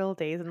 The good old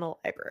days in the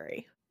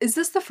library. Is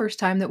this the first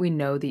time that we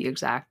know the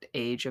exact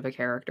age of a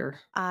character?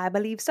 I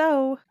believe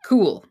so.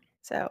 Cool.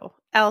 So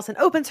Allison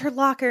opens her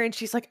locker and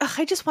she's like, "Ugh,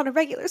 I just want a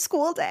regular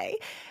school day."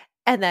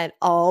 And then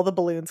all the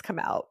balloons come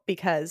out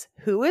because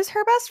who is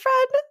her best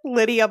friend?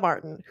 Lydia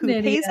Martin, who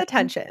Lydia. pays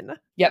attention.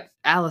 Yep.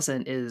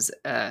 Allison is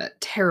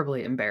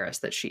terribly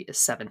embarrassed that she is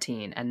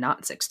 17 and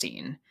not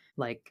 16,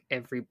 like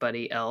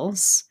everybody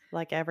else.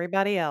 Like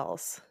everybody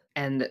else.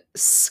 And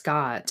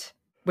Scott,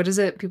 what is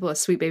it? People, a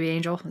sweet baby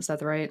angel? Is that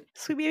the right?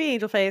 Sweet baby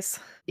angel face.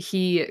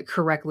 He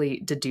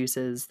correctly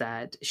deduces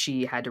that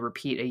she had to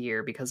repeat a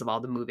year because of all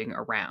the moving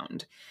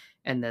around.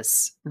 And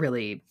this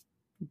really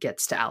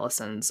gets to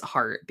Allison's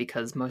heart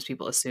because most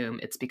people assume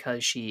it's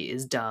because she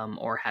is dumb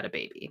or had a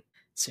baby.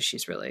 So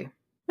she's really,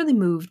 really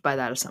moved by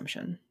that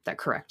assumption, that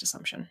correct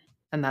assumption.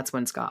 And that's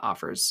when Scott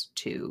offers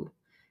to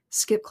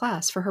skip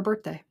class for her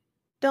birthday.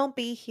 Don't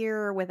be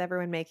here with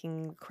everyone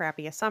making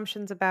crappy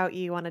assumptions about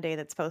you on a day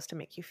that's supposed to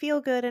make you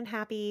feel good and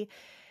happy.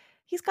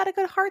 He's got a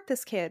good heart,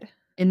 this kid.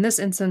 In this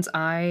instance,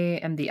 I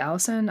am the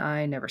Allison.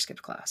 I never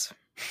skipped class.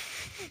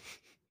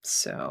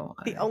 So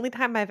The only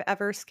time I've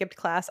ever skipped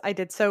class, I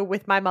did so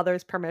with my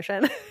mother's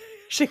permission.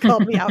 She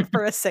called me out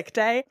for a sick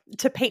day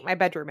to paint my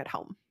bedroom at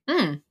home.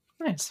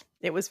 Nice.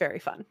 It was very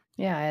fun.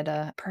 Yeah, I had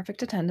a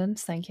perfect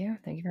attendance. Thank you.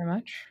 Thank you very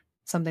much.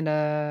 Something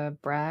to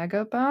brag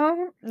about?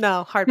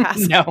 No, hard pass.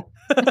 No.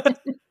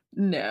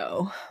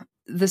 No.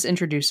 This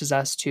introduces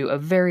us to a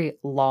very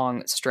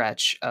long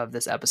stretch of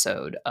this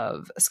episode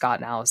of Scott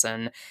and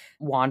Allison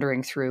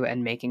wandering through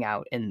and making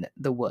out in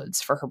the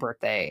woods for her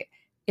birthday.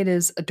 It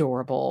is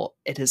adorable.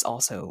 It is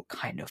also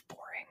kind of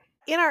boring.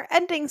 In our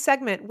ending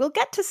segment, we'll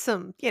get to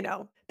some,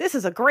 this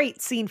is a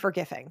great scene for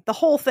gifting. The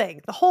whole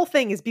thing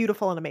is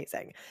beautiful and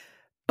amazing.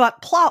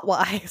 But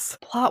plot-wise,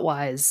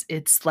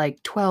 it's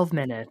like 12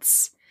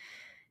 minutes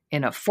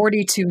in a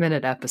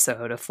 42-minute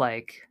episode of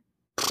like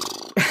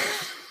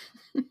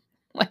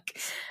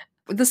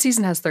the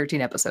season has 13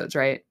 episodes,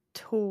 right?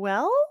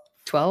 12?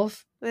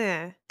 12?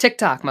 Yeah.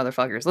 TikTok,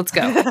 motherfuckers. Let's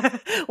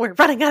go. We're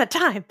running out of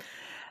time.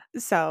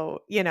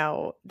 So,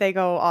 they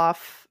go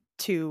off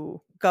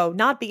to go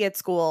not be at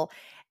school,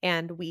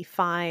 and we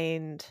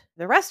find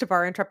the rest of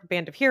our intrepid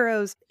band of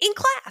heroes in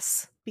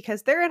class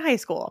because they're in high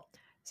school.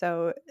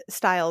 So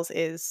Styles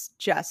is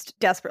just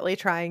desperately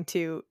trying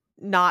to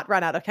not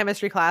run out of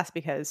chemistry class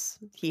because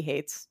he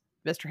hates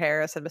Mr.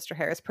 Harris, and Mr.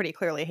 Harris pretty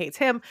clearly hates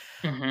him.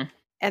 Mm-hmm.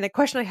 And a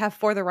question I have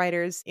for the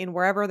writers in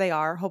wherever they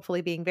are,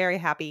 hopefully being very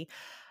happy,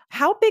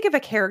 how big of a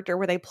character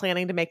were they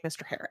planning to make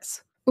Mr.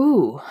 Harris?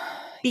 Ooh.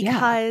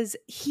 Because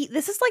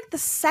this is like the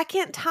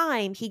second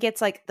time he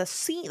gets like the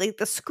scene, like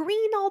the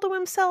screen all to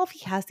himself.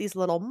 He has these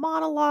little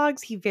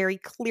monologues. He very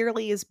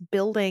clearly is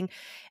building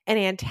an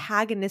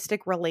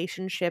antagonistic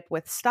relationship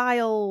with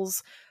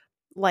Styles,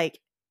 like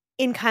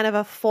in kind of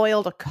a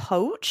foil to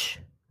Coach.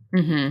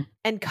 Mm-hmm.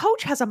 And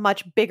Coach has a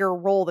much bigger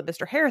role than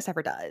Mr. Harris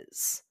ever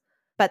does.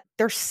 But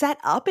they're set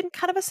up in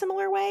kind of a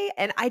similar way.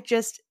 And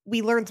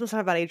we learned some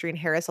stuff about Adrienne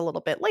Harris a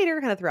little bit later,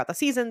 kind of throughout the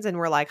seasons. And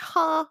we're like,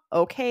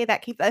 okay,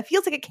 it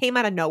feels like it came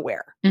out of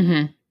nowhere.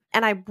 Mm-hmm.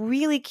 And I'm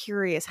really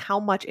curious how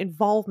much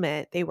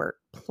involvement they were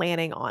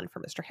planning on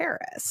for Mr.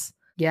 Harris.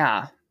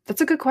 Yeah,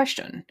 that's a good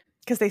question.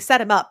 Because they set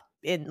him up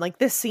in like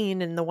this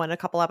scene and the one a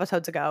couple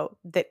episodes ago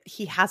that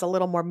he has a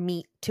little more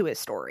meat to his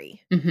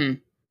story.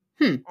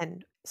 Mm-hmm.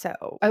 And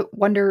so I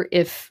wonder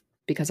if,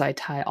 because I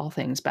tie all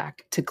things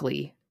back to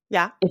Glee,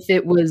 yeah, if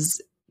it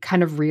was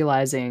kind of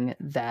realizing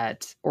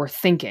that or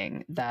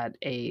thinking that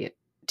a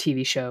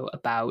TV show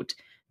about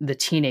the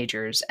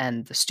teenagers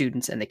and the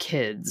students and the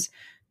kids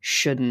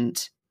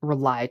shouldn't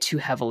rely too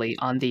heavily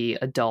on the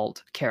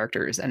adult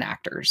characters and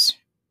actors.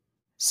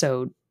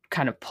 So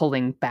kind of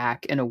pulling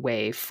back and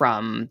away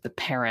from the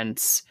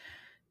parents,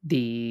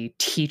 the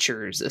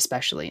teachers,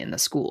 especially in the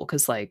school.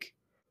 Because like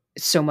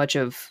so much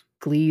of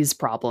Glee's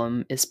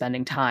problem is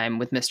spending time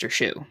with Mr.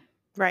 Shu.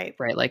 Right.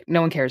 Like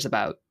no one cares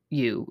about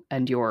you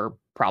and your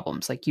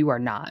problems. Like you are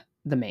not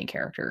the main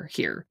character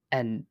here.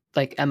 And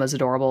like Emma's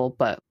adorable,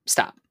 but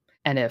stop.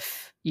 And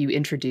if you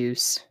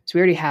introduce, so we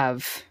already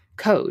have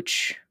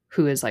Coach,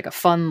 who is like a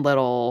fun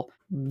little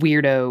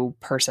weirdo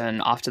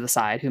person off to the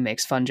side who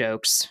makes fun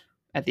jokes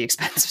at the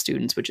expense of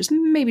students, which is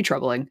maybe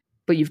troubling.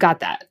 But you've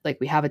got that.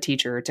 Like we have a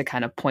teacher to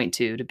kind of point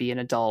to be an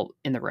adult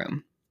in the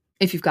room.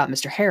 If you've got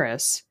Mr.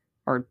 Harris,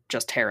 or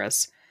just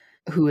Harris,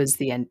 who is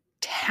the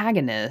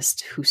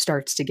antagonist who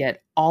starts to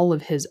get all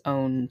of his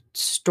own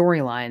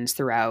storylines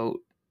throughout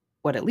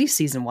at least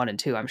season 1 and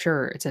 2. I'm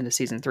sure it's into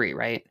season 3,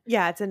 right?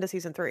 Yeah, it's into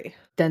season 3.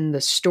 Then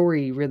the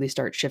story really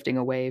starts shifting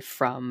away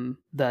from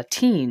the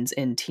teens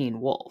in Teen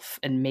Wolf.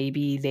 And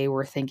maybe they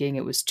were thinking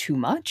it was too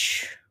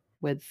much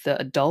with the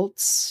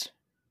adults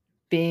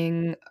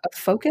being a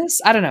focus.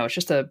 I don't know.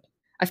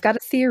 I've got a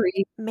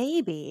theory.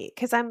 Maybe,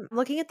 because I'm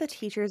looking at the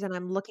teachers and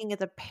I'm looking at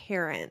the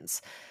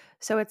parents.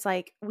 So it's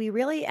like we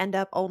really end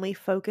up only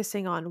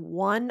focusing on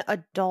one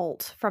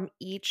adult from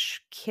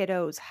each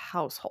kiddo's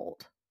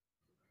household.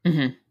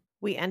 Mm-hmm.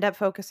 We end up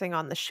focusing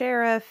on the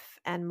sheriff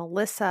and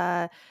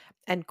Melissa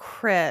and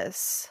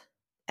Chris.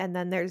 And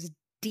then there's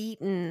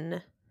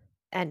Deaton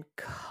and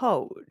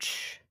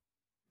Coach.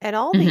 And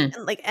all the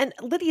Mhm. and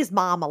Lydia's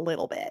mom a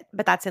little bit,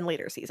 but that's in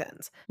later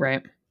seasons.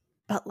 Right.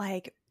 But,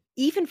 like,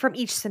 even from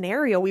each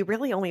scenario, we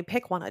really only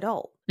pick one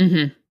adult.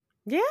 Mhm.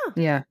 Yeah.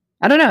 Yeah.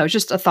 I don't know, it's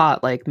just a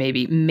thought, like,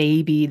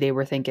 maybe they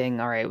were thinking,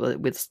 "Alright, well,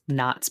 let's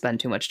not spend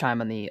too much time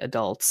on the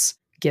adults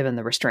given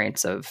the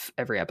restraints of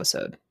every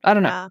episode." I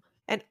don't know. Yeah.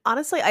 And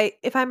honestly,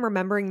 if I'm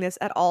remembering this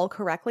at all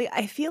correctly,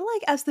 I feel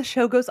like as the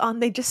show goes on,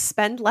 they just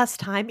spend less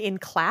time in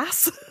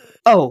class.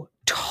 Oh,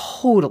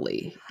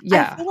 totally. I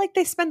Yeah. feel like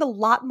they spend a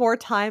lot more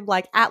time,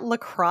 like, at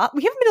lacrosse.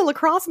 We haven't been to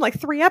lacrosse in, like,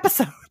 3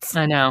 episodes.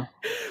 I know.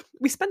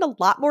 We spend a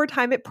lot more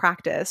time at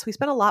practice. We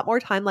spend a lot more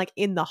time, like,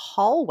 in the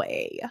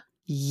hallway.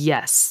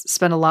 Yes.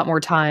 Spend a lot more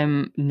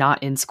time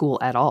not in school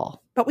at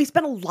all. But we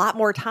spent a lot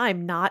more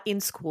time not in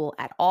school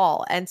at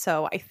all. And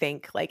so I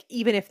think, like,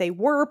 even if they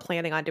were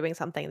planning on doing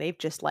something, they've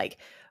just, like,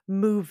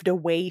 moved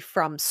away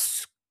from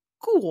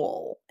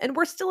school. And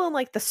we're still in,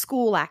 like, the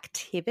school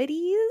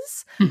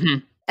activities,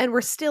 Mhm. and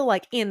we're still,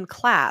 like, in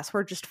class.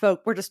 We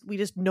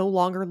just no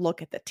longer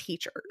look at the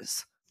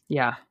teachers.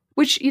 Yeah.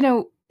 Which,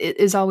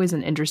 is always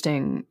an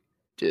interesting,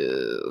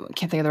 I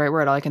can't think of the right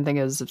word. All I can think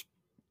is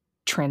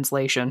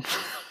translation.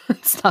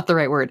 It's not the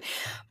right word.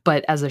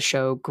 But as a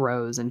show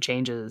grows and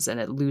changes and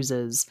it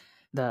loses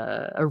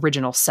the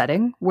original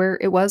setting where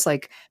it was,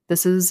 like,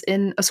 this is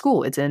in a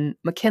school, it's in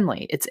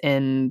McKinley, it's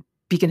in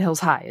Beacon Hills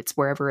High, it's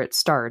wherever it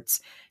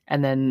starts.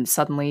 And then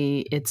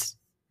suddenly it's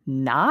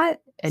not.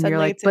 And you're Suddenly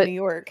like, it's in New but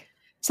York.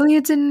 suddenly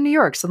it's in New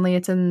York, suddenly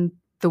it's in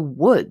the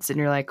woods. And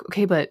you're like,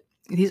 okay, but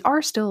these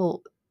are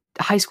still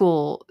high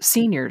school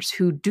seniors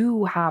who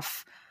do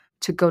have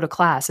to go to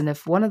class. And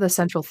if one of the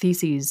central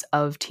theses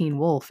of Teen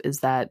Wolf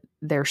is that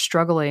they're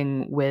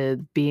struggling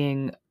with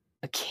being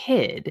a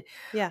kid,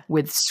 Yeah.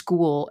 with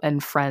school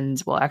and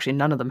friends, well, actually,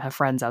 none of them have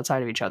friends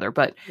outside of each other,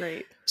 but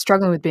Right.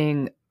 struggling with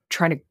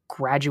trying to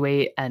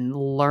graduate and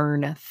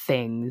learn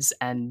things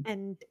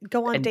And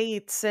go on and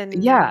dates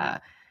and yeah,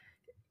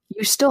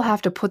 you still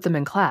have to put them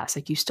in class.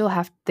 Like,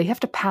 they have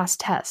to pass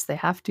tests. They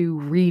have to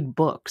read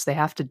books. They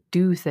have to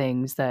do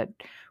things that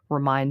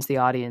reminds the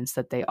audience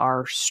that they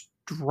are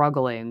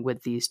struggling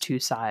with these two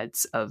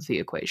sides of the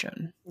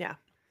equation. yeah.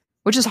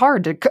 Which is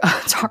hard to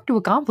it's hard to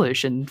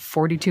accomplish in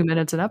 42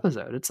 minutes an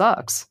episode. It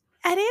sucks.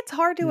 And it's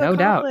hard to No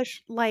doubt.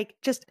 accomplish, like,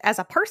 just as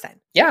a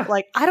person. Yeah.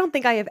 Like, I don't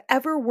think I have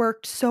ever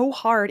worked so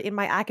hard in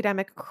my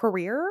academic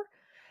career,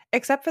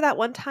 except for that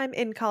one time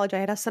in college. I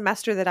had a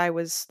semester that I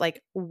was,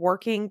 like,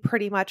 working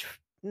pretty much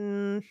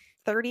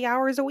 30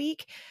 hours a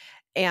week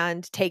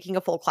and taking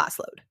a full class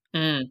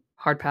load.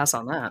 Hard pass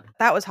on that.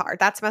 That was hard.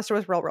 That semester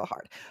was real, real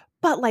hard.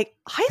 But, like,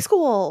 high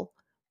school,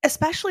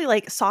 especially,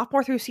 like,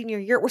 sophomore through senior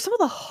year, were some of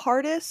the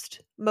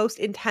hardest, most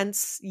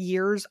intense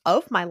years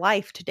of my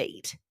life to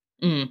date.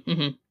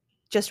 Mhm.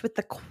 Just with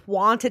the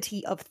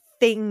quantity of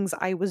things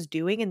I was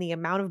doing and the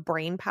amount of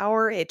brain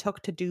power it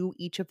took to do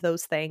each of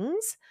those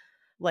things.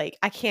 Like,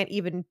 I can't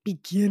even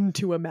begin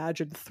to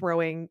imagine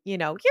throwing, you're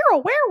a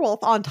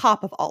werewolf on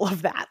top of all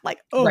of that. Like,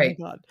 oh my Right.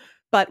 God.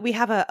 But we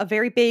have a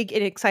very big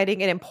and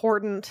exciting and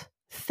important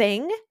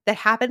thing that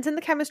happens in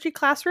the chemistry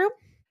classroom.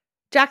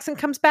 Jackson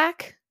comes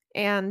back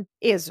and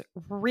is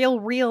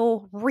real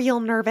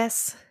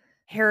nervous.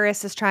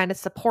 Harris is trying to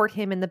support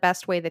him in the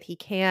best way that he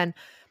can.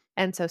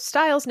 And so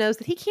Styles knows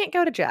that he can't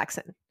go to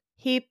Jackson.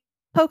 He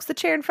pokes the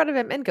chair in front of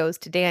him and goes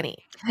to Danny.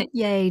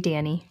 Yay,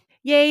 Danny.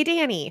 Yay,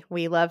 Danny.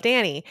 We love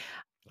Danny.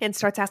 And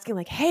starts asking,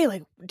 like, hey,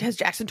 like, has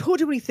Jackson told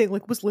you anything?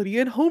 Like, was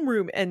Lydia in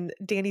homeroom? And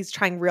Danny's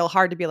trying real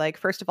hard to be like,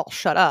 first of all,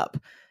 shut up.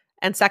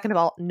 And second of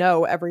all,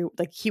 no,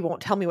 he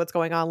won't tell me what's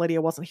going on.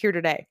 Lydia wasn't here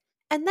today.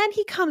 And then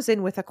he comes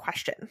in with a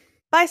question.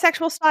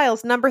 Bisexual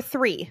Styles, number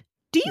 3.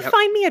 Do you Yep.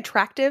 find me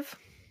attractive?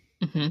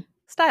 Mhm.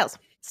 Styles.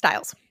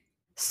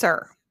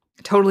 Sir.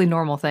 Totally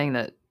normal thing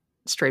that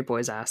straight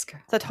boys ask.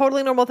 It's a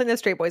totally normal thing that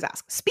straight boys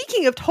ask.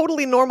 Speaking of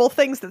totally normal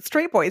things that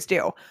straight boys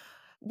do,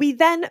 we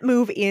then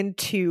move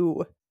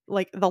into,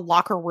 like, the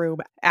locker room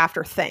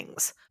after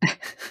things.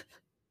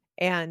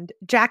 And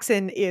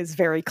Jackson is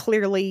very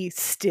clearly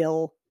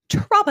still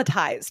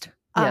traumatized.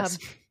 Yes.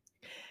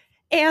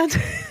 And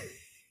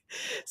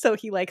so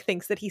he, like,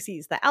 thinks that he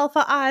sees the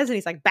alpha eyes and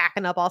he's, like,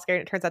 backing up all scared.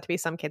 And it turns out to be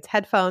some kid's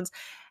headphones.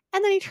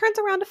 And then he turns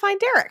around to find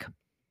Derek.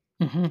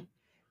 Mhm.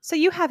 So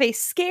you have a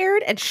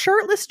scared and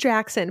shirtless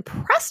Jackson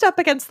pressed up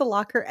against the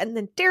locker, and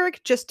then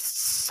Derek just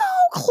so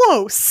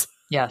close.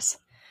 Yes.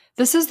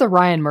 This is the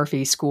Ryan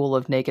Murphy school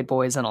of naked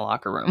boys in a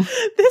locker room.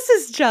 This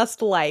is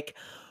just like,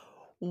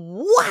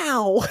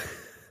 wow.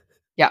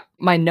 Yeah.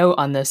 My note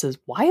on this is,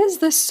 why is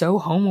this so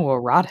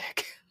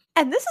homoerotic?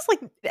 And this is like,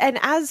 and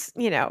as,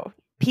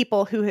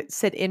 people who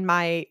sit in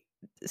my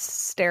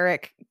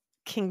hysteric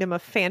kingdom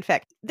of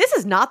fanfic, this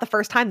is not the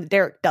first time that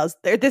Derek does,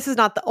 this is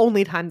not the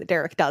only time that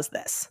Derek does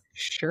this.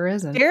 Sure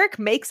isn't. Derek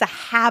makes a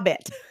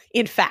habit,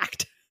 in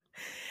fact,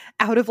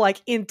 out of,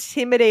 like,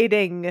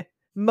 intimidating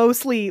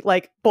mostly,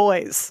 like,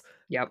 boys.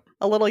 Yep.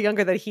 A little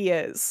younger than he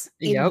is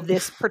in Yep.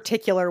 this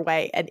particular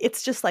way. And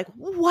it's just like,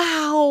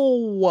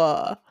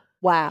 wow.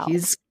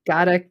 He's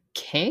got a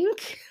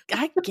kink?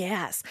 I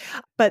guess.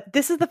 But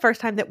this is the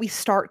first time that we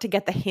start to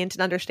get the hint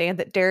and understand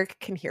that Derek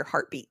can hear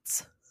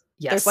heartbeats.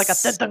 There's like a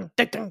Yes. dun,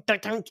 dun, dun, dun,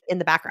 dun in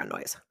the background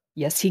noise.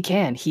 Yes, he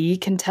can. He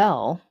can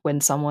tell when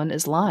someone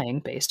is lying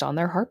based on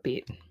their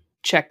heartbeat.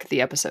 Check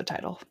the episode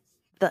title.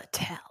 The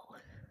Tell.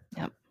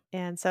 Yep.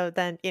 And so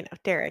then,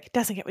 Derek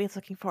doesn't get what he's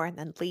looking for and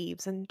then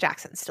leaves, and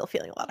Jackson's still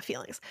feeling a lot of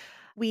feelings.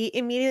 We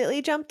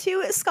immediately jump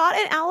to Scott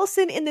and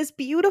Allison in this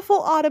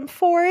beautiful autumn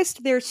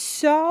forest. They're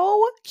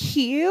so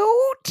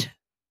cute.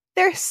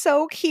 They're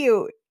so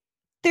cute.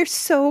 They're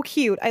so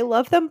cute. I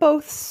love them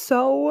both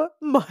so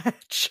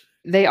much.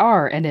 They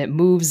are, and it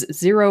moves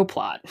zero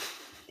plot.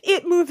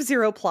 It moves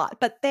zero plot,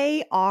 but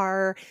they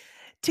are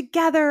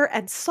together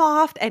and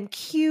soft and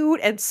cute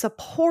and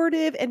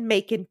supportive and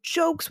making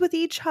jokes with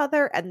each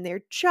other. And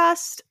they're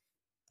just,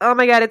 oh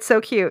my God, it's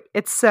so cute.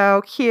 It's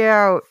so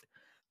cute.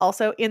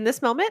 Also, in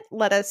this moment,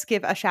 let us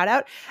give a shout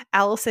out.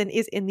 Allison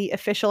is in the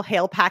official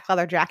Hail Pack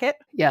leather jacket.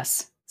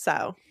 Yes.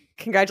 So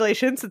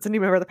congratulations. It's a new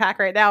member of the pack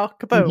right now.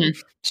 Kaboom. Mm-hmm.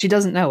 She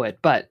doesn't know it,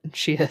 but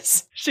she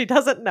is. She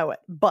doesn't know it,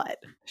 but.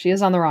 She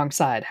is on the wrong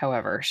side,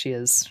 however. She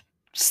is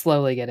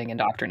slowly getting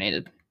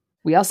indoctrinated.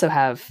 We also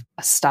have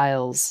a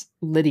Styles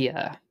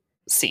Lydia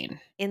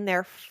scene. In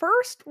their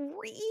first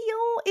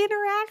real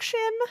interaction.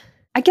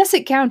 I guess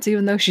it counts,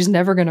 even though she's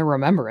never going to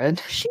remember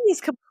it.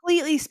 She's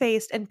completely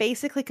spaced and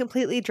basically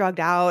completely drugged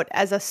out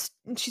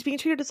she's being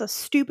treated as a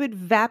stupid,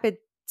 vapid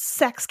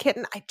sex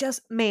kitten.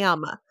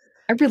 Ma'am.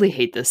 I really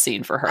hate this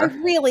scene for her. I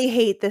really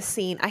hate this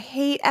scene. I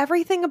hate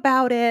everything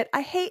about it.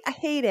 I hate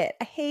it.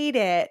 I hate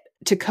it.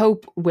 To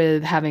cope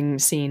with having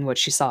seen what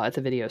she saw at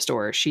the video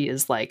store, she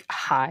is like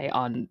high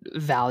on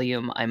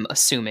Valium, I'm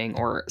assuming,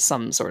 or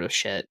some sort of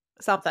shit.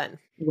 Something.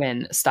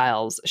 When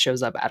Styles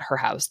shows up at her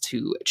house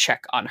to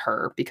check on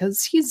her,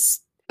 because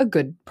he's a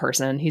good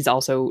person. He's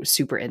also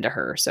super into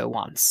her, so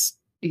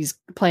he's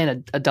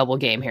playing a double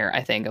game here,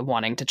 I think, of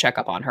wanting to check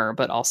up on her,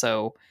 but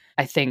also,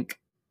 I think,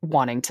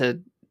 wanting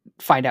to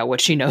find out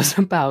what she knows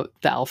about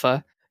the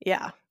alpha.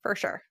 Yeah, for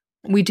sure.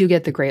 We do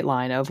get the great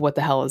line of, what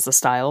the hell is the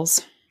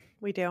Styles?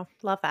 We do.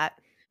 Love that.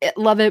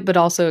 Love it, but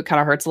also it kind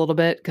of hurts a little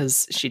bit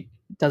because she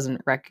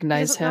doesn't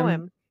recognize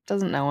him.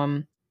 Doesn't know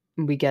him.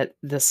 We get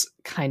this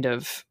kind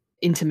of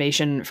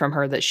intimation from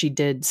her that she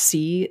did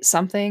see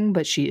something,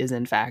 but she is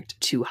in fact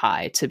too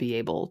high to be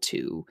able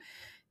to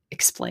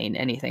explain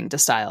anything to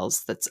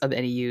Styles that's of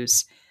any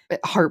use.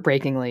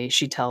 Heartbreakingly,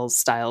 she tells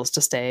Styles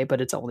to stay, but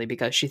it's only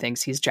because she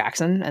thinks he's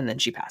Jackson, and then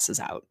she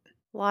passes out.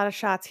 A lot of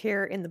shots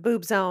here in the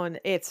boob zone.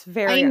 It's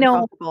very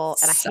uncomfortable,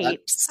 and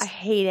I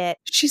hate it.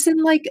 She's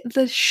in like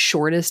the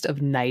shortest of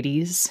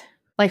nighties.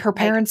 Like her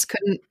parents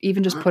couldn't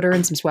even just put her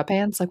in some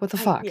sweatpants. Like, what the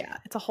fuck? Yeah,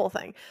 it's a whole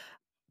thing.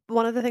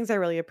 One of the things I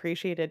really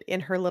appreciated in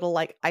her little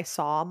I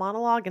saw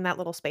monologue in that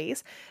little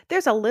space,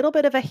 there's a little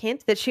bit of a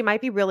hint that she might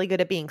be really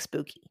good at being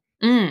spooky.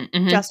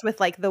 Mm-hmm. Just with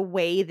the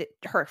way that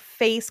her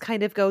face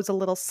kind of goes a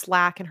little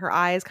slack and her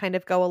eyes kind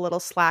of go a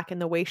little slack in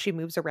the way she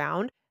moves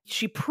around.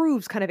 She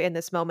proves kind of in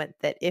this moment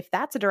that if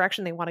that's a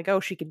direction they want to go,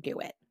 she can do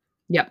it.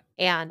 Yep.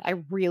 And I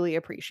really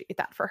appreciate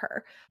that for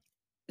her.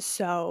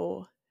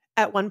 So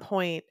at one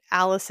point,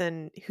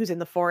 Allison, who's in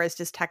the forest,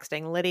 is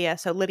texting Lydia.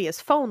 So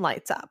Lydia's phone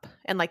lights up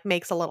and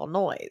makes a little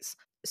noise.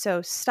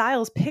 So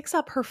Styles picks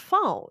up her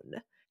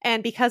phone.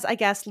 And because I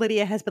guess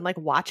Lydia has been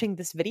watching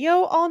this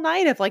video all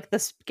night of the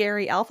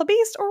scary alpha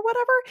beast or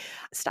whatever,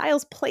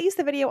 Styles plays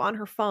the video on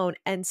her phone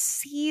and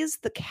sees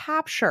the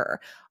capture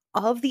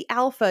of the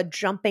alpha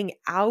jumping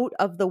out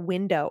of the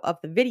window of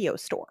the video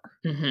store.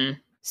 Mm-hmm.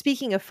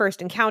 Speaking of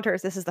first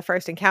encounters, this is the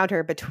first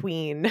encounter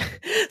between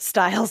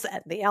Styles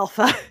and the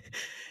alpha.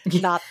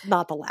 Not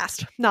the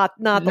last. Not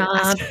the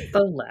last.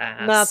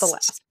 Not the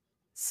last.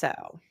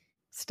 So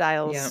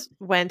Styles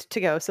went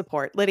to go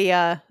support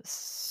Lydia,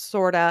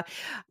 sorta,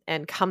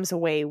 and comes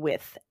away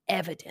with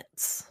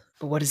evidence.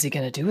 But what is he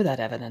going to do with that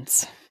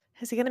evidence?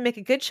 Is he going to make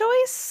a good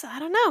choice? I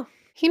don't know.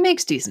 He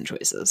makes decent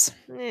choices.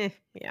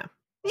 Yeah.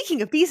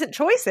 Speaking of decent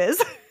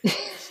choices.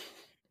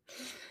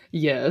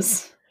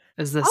 Yes.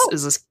 Is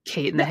this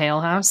Kate in the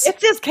Hale house?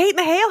 It's just Kate in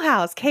the Hale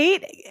house.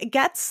 Kate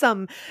gets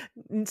some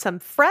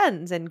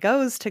friends and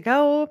goes to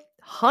go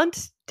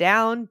hunt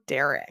down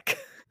Derek.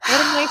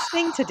 What a nice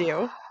thing to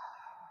do.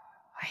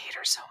 I hate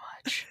her so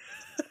much.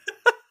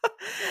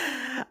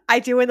 I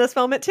do in this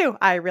moment too.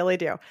 I really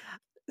do.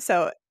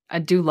 So I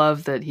do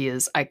love that he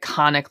is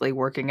iconically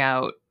working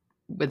out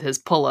with his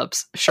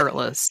pull-ups,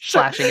 shirtless,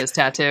 slashing his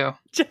tattoo.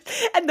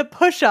 And the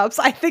push-ups,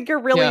 I think, are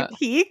really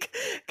peak,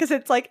 because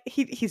it's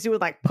he's doing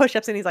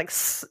push-ups and he's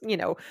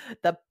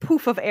the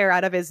poof of air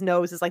out of his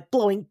nose is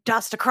blowing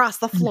dust across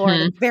the floor.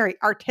 Mm-hmm. And it's very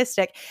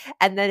artistic.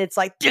 And then it's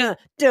duh,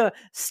 duh,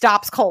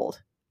 stops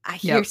cold. I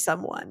hear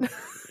someone.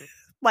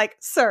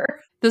 Sir.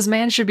 This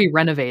man should be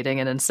renovating,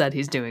 and instead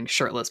he's doing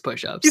shirtless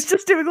push-ups. He's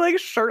just doing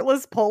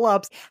shirtless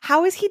pull-ups.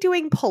 How is he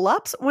doing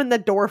pull-ups when the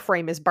door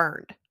frame is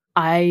burned?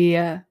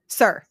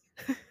 Sir.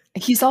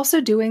 He's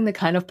also doing the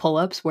kind of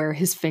pull-ups where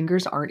his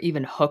fingers aren't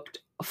even hooked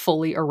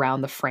fully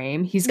around the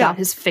frame. He's got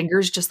his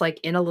fingers just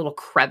in a little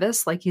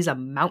crevice, like he's a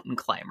mountain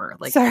climber.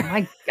 Sir. Oh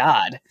my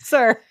God.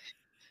 Sir.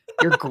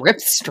 Your grip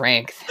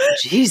strength.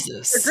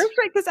 Jesus. Your grip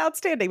strength is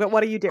outstanding, but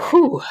what are you doing?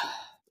 Whew.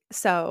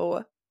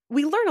 So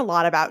we learn a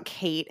lot about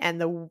Kate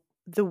and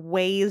the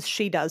ways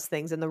she does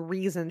things and the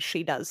reasons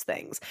she does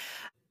things.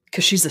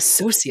 Because she's a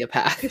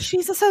sociopath. Because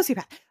she's a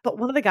sociopath. But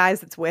one of the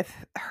guys that's with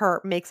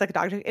her makes like a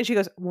dog joke, and she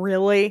goes,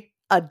 "Really?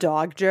 A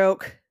dog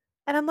joke?"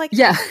 And I'm like,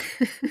 Yeah.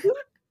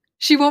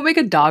 She won't make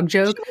a dog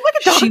joke. She won't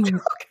make a dog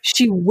joke.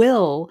 She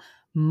will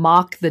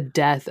mock the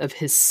death of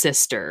his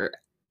sister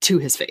to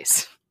his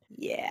face.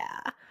 Yeah.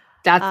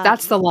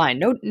 That's the line.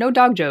 No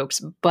dog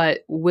jokes,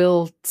 but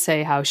will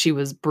say how she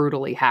was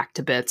brutally hacked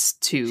to bits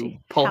to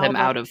pull him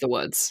out of the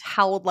woods.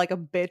 Howled like a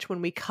bitch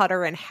when we cut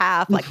her in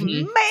half, like,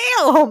 Mhm.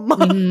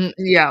 ma'am!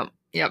 Yeah.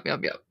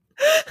 Yep.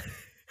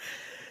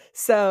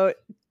 So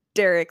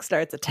Derek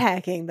starts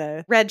attacking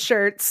the red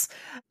shirts.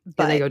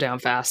 But Yeah, they go down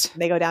fast.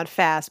 They go down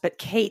fast, but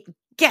Kate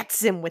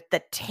gets him with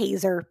the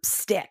taser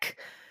stick.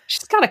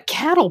 She's got a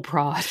cattle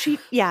prod.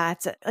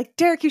 It's like,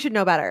 Derek, you should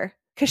know better.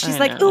 Because she's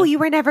like, "Oh, you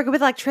were never good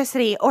with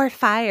electricity or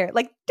fire."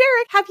 Like,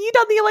 Derek, have you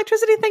done the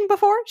electricity thing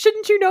before?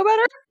 Shouldn't you know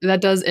better?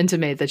 That does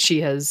intimate that she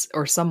has,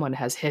 or someone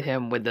has hit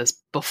him with this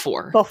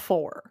before.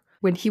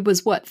 When he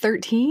was what,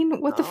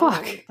 13? What the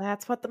fuck?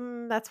 That's what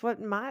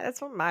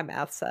my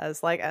math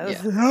says. Like,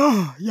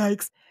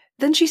 yikes.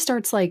 Then she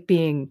starts like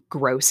being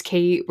gross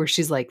Kate, where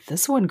she's like,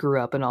 "This one grew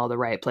up in all the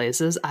right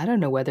places. I don't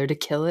know whether to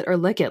kill it or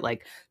lick it."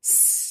 Like,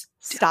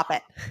 stop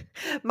it.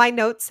 My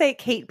notes say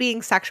Kate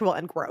being sexual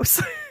and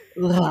gross.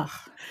 Ugh.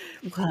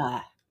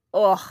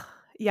 Ugh.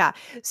 Yeah.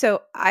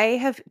 So I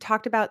have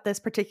talked about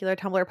this particular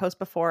Tumblr post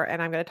before, and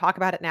I'm going to talk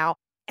about it now.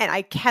 And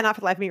I cannot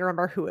for the life of me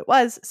remember who it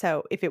was.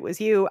 So if it was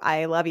you,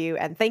 I love you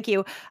and thank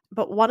you.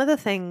 But one of the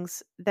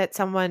things that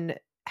someone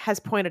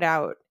has pointed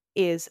out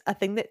is a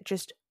thing that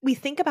we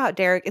think about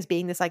Derek as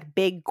being this like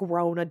big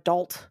grown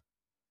adult.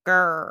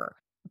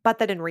 But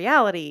that in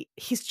reality,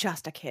 he's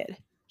just a kid.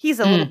 He's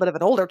a little bit of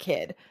an older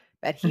kid,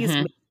 but he's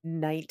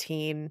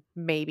 19,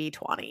 maybe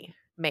 20,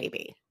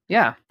 maybe.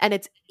 Yeah. And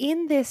it's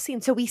in this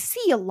scene. So we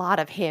see a lot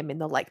of him in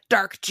the like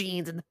dark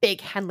jeans and the big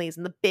Henleys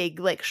and the big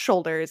like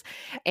shoulders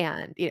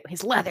and, you know,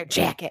 his leather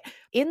jacket.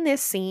 In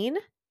this scene,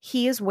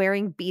 he is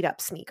wearing beat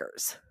up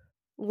sneakers.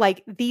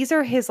 Like, these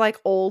are his like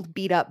old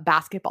beat up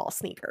basketball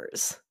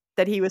sneakers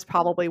that he was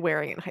probably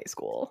wearing in high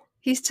school.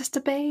 He's just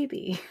a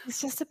baby.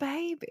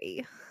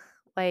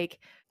 Like,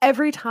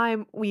 every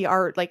time we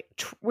are like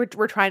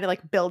we're trying to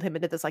like build him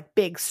into this like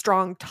big,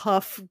 strong,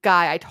 tough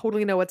guy. I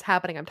totally know what's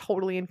happening. I'm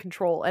totally in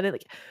control. And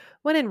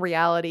when in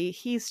reality,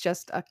 he's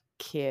just a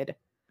kid.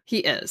 He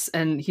is,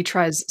 and he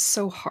tries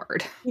so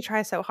hard.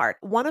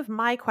 One of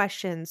my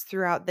questions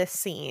throughout this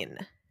scene: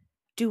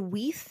 do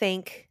we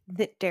think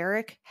that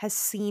Derek has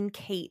seen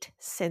Kate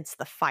since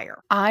the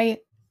fire? I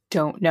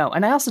don't know.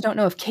 And I also don't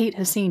know if Kate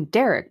has seen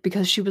Derek,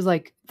 because she was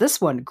like, "This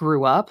one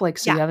grew up." Like,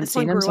 so you haven't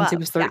seen him since he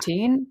was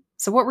 13? Yeah.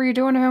 So what were you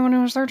doing to him when he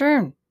was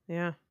 13?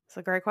 Yeah, it's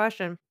a great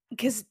question.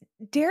 Because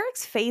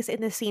Derek's face in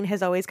this scene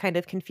has always kind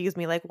of confused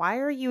me. Like, why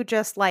are you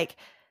just like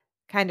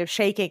kind of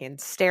shaking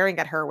and staring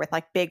at her with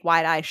like big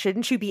wide eyes?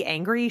 Shouldn't you be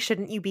angry?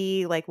 Shouldn't you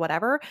be like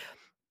whatever?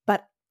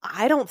 But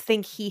I don't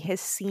think he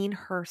has seen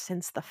her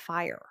since the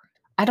fire.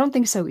 I don't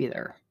think so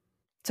either.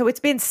 So it's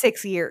been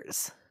 6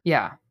 years.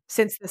 Yeah.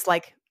 Since this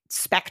like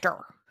specter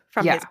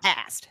from his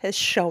past has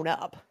shown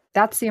up.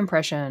 That's the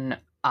impression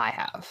I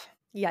have.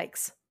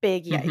 Yikes.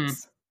 Big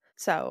yikes.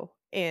 So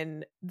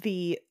in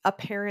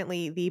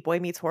apparently the Boy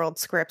Meets World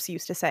scripts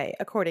used to say,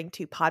 according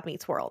to Pod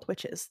Meets World,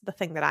 which is the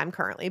thing that I'm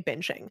currently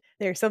binging,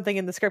 there's something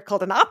in the script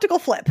called an optical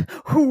flip.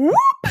 Whoop!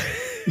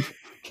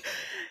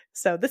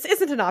 So this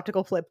isn't an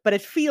optical flip, but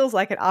it feels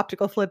like an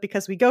optical flip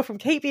because we go from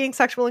Kate being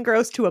sexual and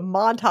gross to a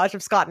montage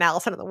of Scott and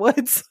Allison in the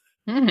woods.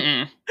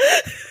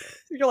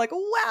 You're like,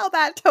 wow,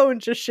 that tone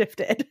just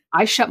shifted.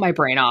 I shut my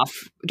brain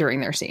off during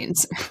their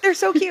scenes. They're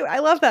so cute. I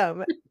love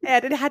them.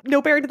 And it had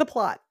no bearing to the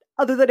plot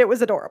other than it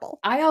was adorable.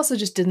 I also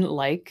just didn't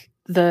like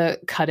the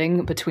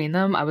cutting between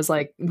them. I was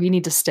like, we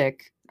need to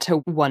stick to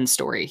one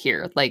story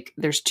here. Like,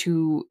 it's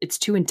too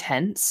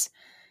intense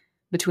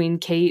between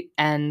Kate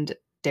and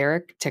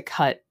Derek to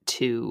cut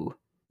to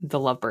the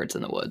lovebirds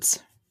in the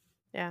woods.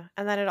 Yeah.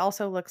 And then it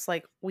also looks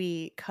like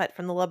we cut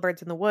from the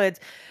lovebirds in the woods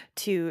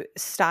to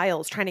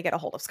Styles trying to get a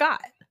hold of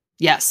Scott.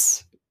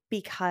 Yes.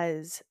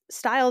 Because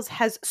Styles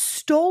has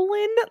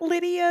stolen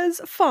Lydia's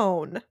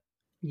phone.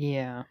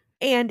 Yeah.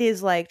 And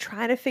is like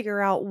trying to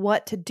figure out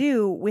what to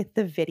do with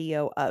the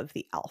video of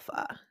the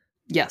alpha.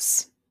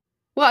 Yes.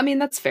 Well, I mean,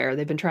 that's fair.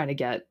 They've been trying to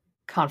get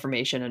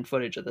confirmation and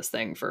footage of this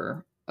thing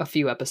for a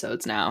few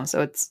episodes now.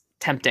 So it's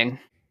tempting.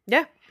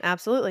 Yeah,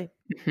 absolutely.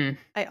 Mm-hmm.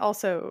 I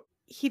also,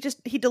 he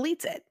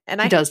deletes it. And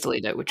he does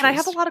delete it. I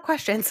have a lot of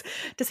questions.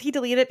 Does he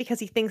delete it because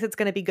he thinks it's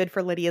going to be good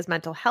for Lydia's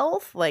mental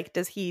health? Like,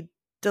 does he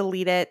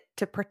delete it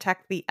to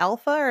protect the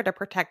alpha or to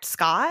protect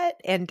Scott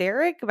and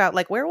Derek about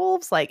like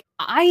werewolves? Like,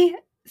 I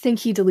think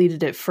he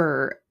deleted it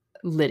for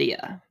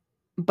Lydia,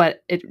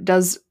 but it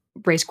does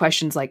raise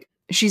questions. Like,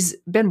 she's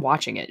been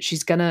watching it.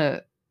 She's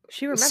gonna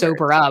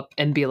sober up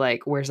and be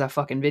like, where's that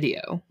fucking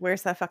video?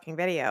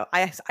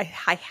 I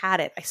had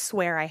it. I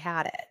swear I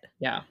had it.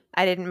 Yeah.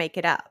 I didn't make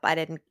it up. I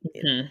didn't.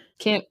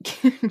 Can't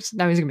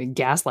now he's gonna be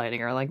gaslighting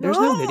her. Like, there's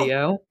no No!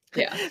 video.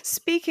 Yeah.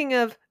 Speaking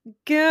of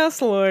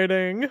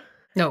gaslighting.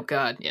 Oh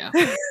God, yeah.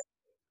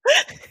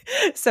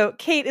 So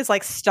Kate is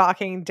like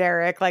stalking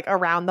Derek like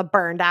around the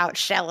burned out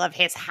shell of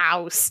his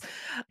house.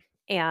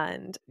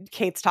 And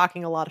Kate's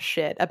talking a lot of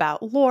shit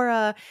about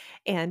Laura.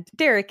 And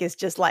Derek is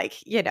just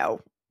like,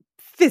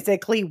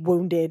 physically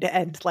wounded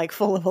and like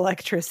full of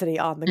electricity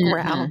on the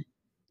ground.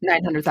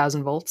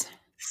 900,000 volts.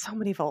 So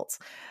many volts.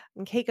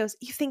 And Kate goes,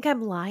 "You think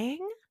I'm lying?"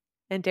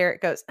 And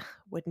Derek goes,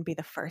 "Wouldn't be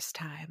the first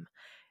time."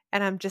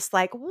 And I'm just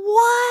like,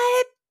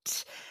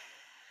 what?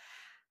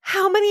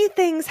 How many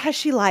things has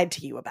she lied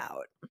to you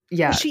about?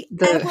 Yeah. Has she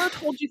ever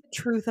told you the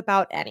truth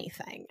about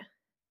anything?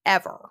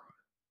 Ever?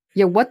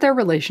 Yeah, what their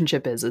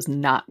relationship is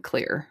not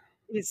clear.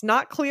 It's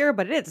not clear,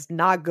 but it's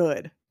not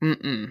good.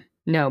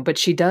 No, but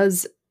she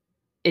does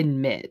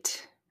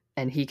admit,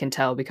 and he can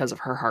tell because of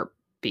her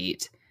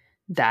heartbeat,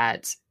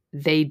 that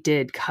they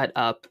did cut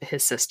up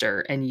his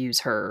sister and use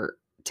her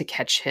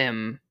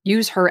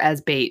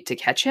as bait to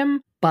catch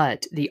him,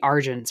 but the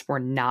Argents were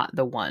not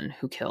the one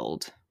who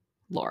killed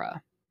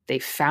Laura. They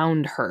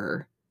found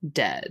her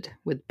dead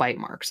with bite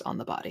marks on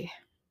the body,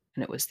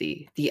 and it was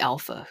the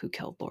Alpha who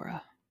killed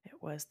Laura. It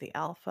was the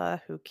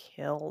Alpha who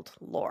killed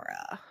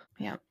Laura.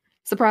 Yeah.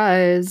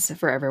 Surprise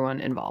for everyone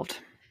involved.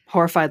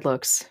 Horrified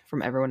looks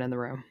from everyone in the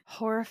room.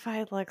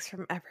 Horrified looks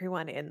from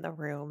everyone in the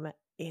room,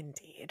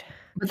 indeed.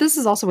 But this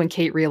is also when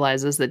Kate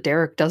realizes that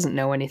Derek doesn't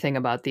know anything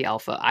about the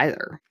Alpha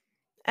either.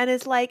 And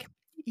is like,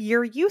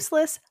 "You're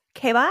useless.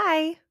 Okay,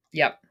 bye."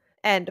 Yep.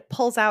 And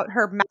pulls out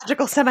her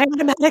magical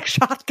semi-automatic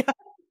shotgun.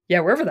 Yeah,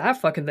 wherever that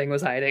fucking thing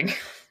was hiding.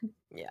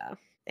 Yeah.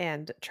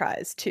 And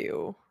tries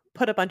to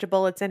put a bunch of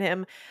bullets in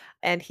him.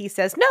 And he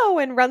says no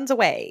and runs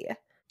away.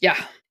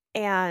 Yeah.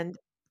 And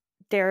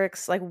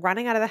Derek's like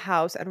running out of the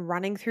house and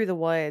running through the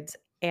woods.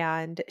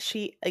 And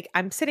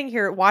I'm sitting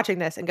here watching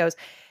this and goes,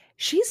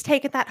 she's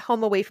taken that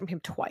home away from him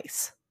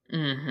twice.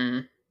 Mm-hmm.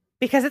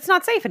 Because it's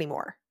not safe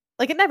anymore.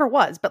 Like, it never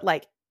was, but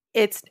like,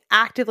 it's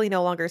actively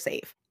no longer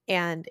safe.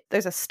 And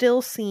there's a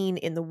still scene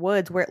in the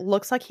woods where it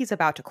looks like he's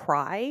about to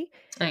cry.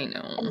 I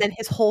know. And then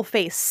his whole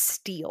face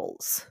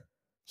steels.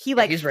 He he's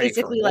ready for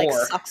physically like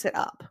war. sucks it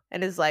up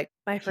and is like,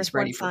 my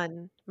firstborn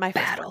son.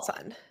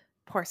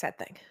 Poor sad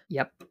thing.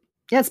 Yep.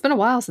 Yeah, it's been a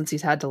while since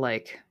he's had to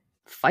like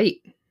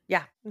fight.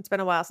 Yeah, it's been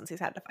a while since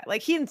he's had to fight.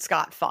 Like, he and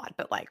Scott fought,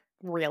 but like,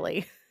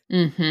 really?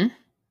 Mm-hmm.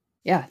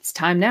 Yeah, it's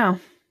time now.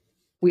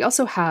 We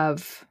also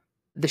have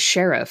the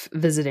sheriff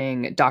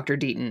visiting Dr.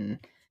 Deaton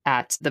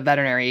at the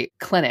veterinary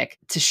clinic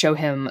to show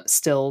him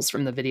stills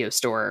from the video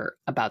store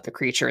about the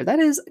creature. That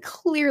is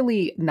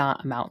clearly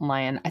not a mountain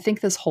lion. I think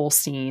this whole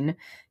scene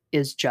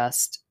is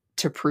just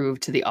to prove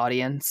to the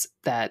audience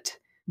that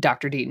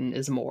Dr. Deaton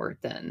is more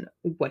than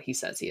what he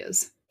says he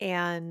is.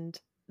 And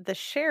the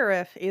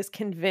sheriff is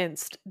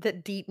convinced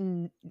that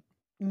Deaton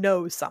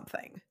knows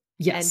something.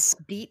 Yes.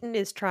 And Deaton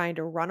is trying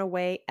to run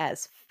away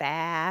as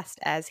fast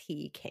as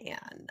he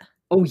can.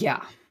 Oh,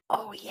 yeah.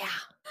 Oh,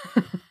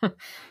 yeah.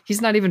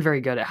 He's not even very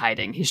good at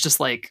hiding. He's just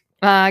like,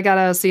 I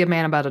gotta see a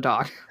man about a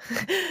dog.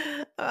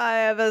 I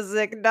have a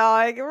sick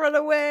dog. Run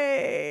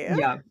away.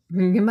 Yeah.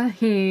 Come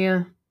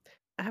here.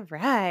 All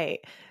right.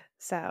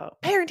 So,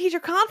 parent-teacher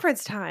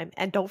conference time.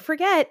 And don't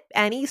forget,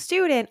 any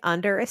student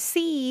under a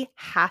C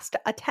has to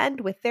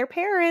attend with their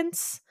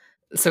parents.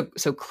 So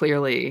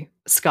clearly,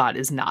 Scott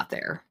is not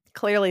there.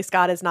 Clearly,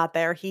 Scott is not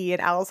there. He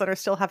and Allison are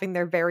still having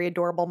their very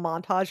adorable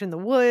montage in the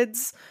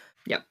woods.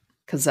 Yep.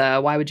 Because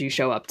why would you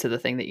show up to the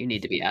thing that you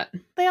need to be at?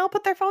 They all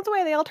put their phones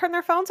away. They all turn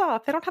their phones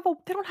off. They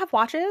don't have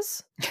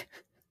watches.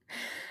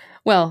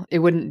 Well, it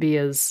wouldn't be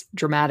as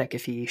dramatic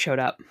if he showed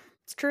up.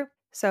 It's true.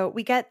 So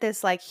we get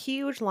this like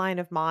huge line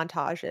of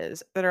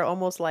montages that are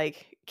almost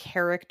like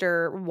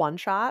character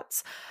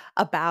one-shots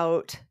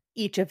about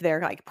each of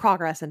their like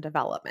progress and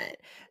development.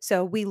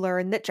 So we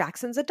learn that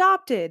Jackson's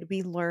adopted.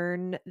 We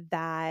learn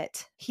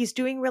that he's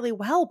doing really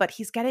well, but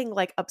he's getting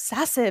like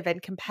obsessive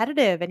and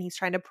competitive and he's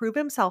trying to prove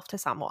himself to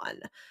someone.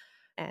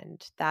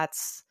 And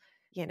that's,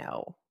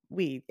 and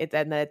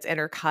it's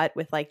intercut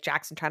with like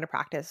Jackson trying to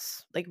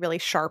practice like really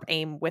sharp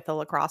aim with a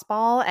lacrosse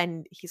ball.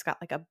 And he's got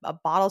like a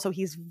bottle. So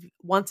he's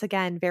once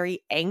again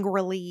very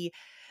angrily,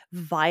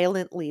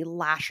 violently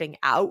lashing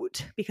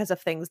out because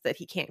of things that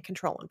he can't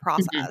control and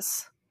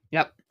process.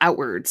 Yep.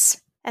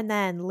 Outwards. And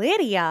then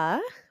Lydia,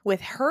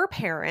 with her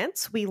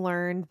parents, we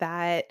learned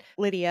that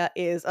Lydia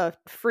is a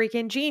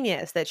freaking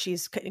genius, that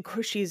she's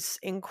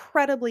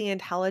incredibly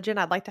intelligent.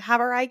 I'd like to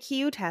have her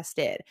IQ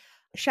tested.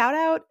 Shout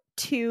out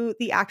to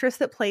the actress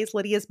that plays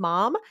Lydia's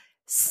mom.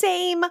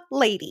 Same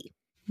lady.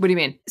 What do you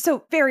mean?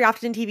 So very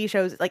often in TV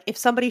shows, like if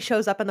somebody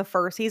shows up in the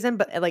first season,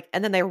 but like,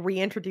 and then they're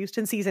reintroduced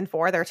in season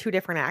 4, they're 2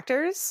 different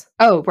actors.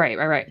 Oh, right.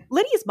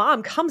 Lydia's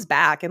mom comes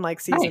back in like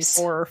season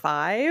 4 or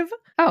 5.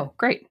 Oh,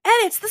 great.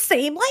 And it's the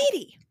same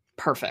lady.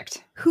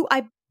 Perfect. Who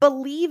I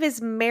believe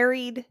is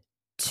married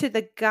to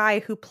the guy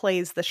who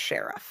plays the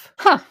sheriff.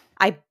 Huh.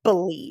 I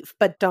believe,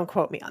 but don't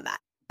quote me on that.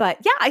 But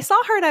yeah, I saw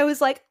her and I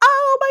was like,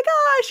 oh my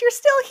gosh, you're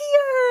still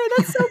here.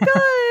 That's so good.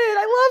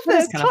 I That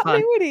love is this kinda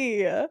fun.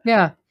 continuity.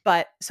 Yeah.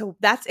 But so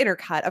that's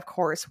intercut, of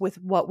course, with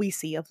what we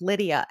see of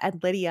Lydia.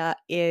 And Lydia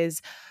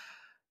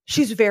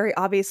she's very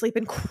obviously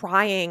been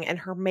crying and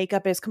her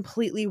makeup is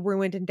completely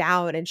ruined and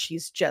down. And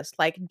she's just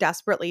like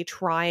desperately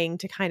trying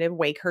to kind of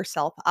wake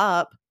herself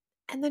up.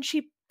 And then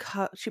she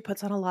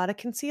puts on a lot of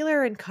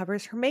concealer and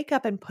covers her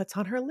makeup and puts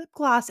on her lip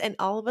gloss and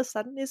all of a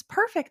sudden is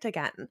perfect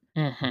again.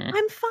 Mhm.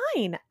 I'm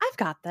fine. I've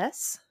got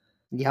this.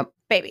 Yep.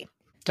 Baby,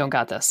 Don't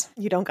got this.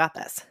 you don't got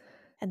this.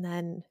 And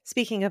then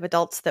speaking of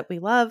adults that we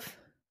love,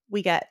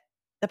 we get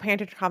the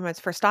parent comments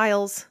for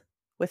Styles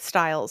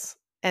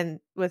and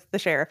with the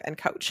sheriff and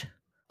Coach.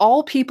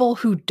 All people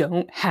who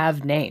don't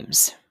have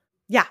names.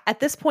 Yeah, at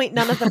this point,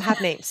 none of them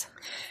have names.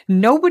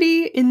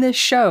 Nobody in this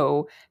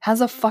show has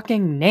a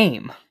fucking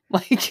name.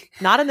 Like,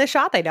 Not in this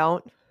shot, they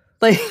don't.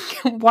 like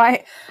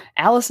why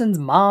Allison's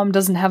mom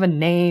doesn't have a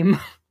name.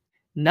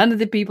 None of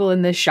the people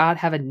in this shot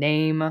have a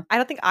name. I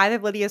don't think either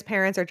of Lydia's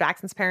parents or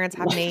Jackson's parents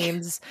have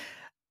names.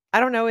 I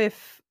don't know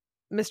if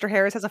Mr.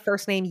 Harris has a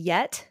first name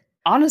yet.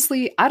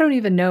 Honestly, I don't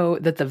even know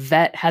that the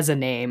vet has a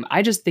name.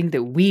 I just think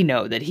that we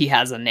know that he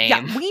has a name.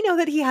 Yeah, we know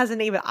that he has a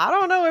name, but I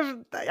don't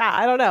know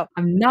I don't know.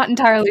 I'm not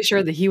entirely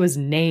sure that he was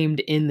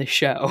named in the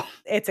show.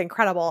 It's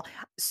incredible.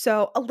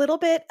 So a little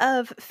bit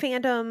of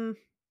fandom.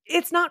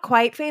 It's not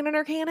quite fanon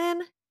or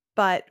canon,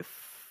 but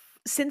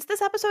since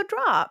this episode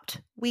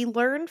dropped, we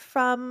learned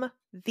from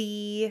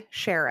the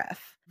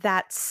sheriff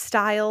that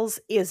Styles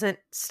isn't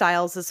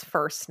Styles'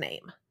 first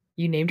name.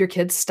 You named your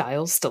kid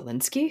Styles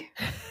Stalinsky?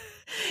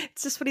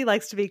 It's just what he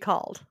likes to be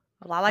called.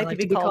 Well, I like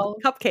to be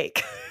called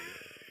Cupcake.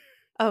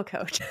 Oh,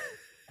 Coach.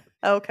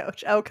 Oh,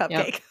 Coach. Oh,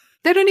 Cupcake. Yep.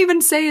 They don't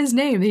even say his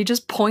name. He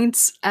just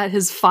points at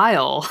his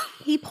file.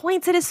 He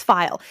points at his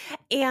file.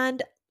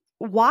 And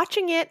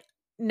watching it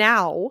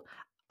now,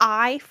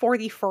 I, for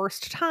the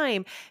first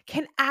time,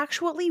 can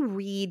actually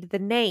read the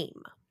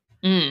name.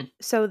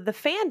 So the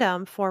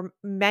fandom for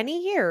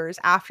many years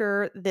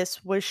after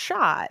this was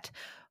shot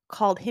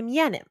called him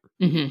Yenim.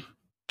 Mm-hmm.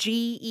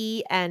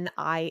 Genim,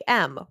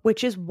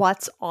 which is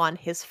what's on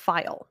his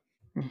file.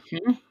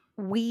 Mm-hmm.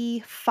 We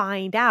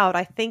find out,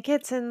 I think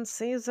it's in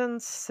season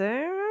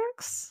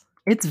 6.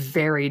 It's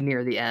very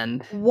near the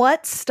end.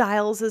 What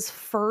Styles'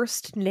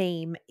 first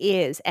name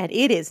is, and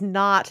it is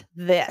not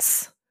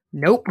this.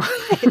 Nope.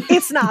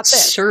 It's not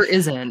this. Sure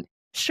isn't.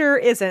 Sure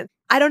isn't.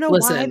 I don't know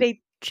why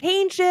they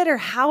changed it or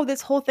how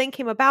this whole thing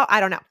came about. I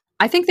don't know.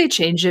 I think they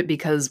changed it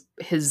because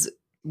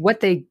what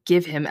they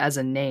give him as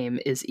a name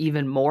is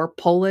even more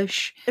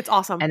Polish. It's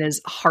awesome. And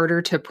is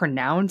harder to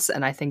pronounce.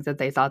 And I think that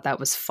they thought that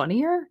was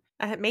funnier.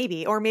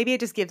 Maybe. Or maybe it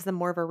just gives them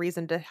more of a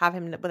reason to have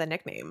him with a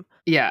nickname.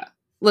 Yeah.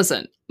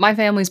 Listen, my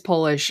family's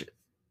Polish.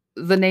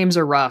 The names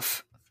are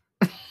rough.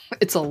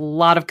 It's a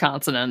lot of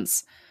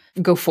consonants.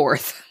 Go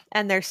forth.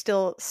 And they're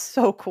still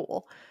so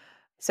cool.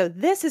 So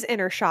this is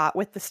inner shot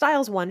with the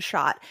Styles one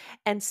shot.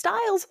 And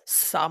Styles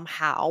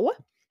somehow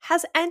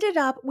has ended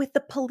up with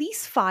the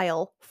police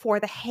file for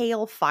the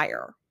Hale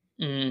fire.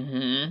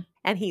 Mm-hmm.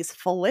 And he's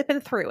flipping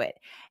through it.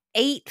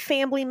 8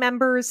 family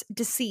members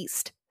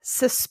deceased.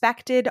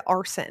 Suspected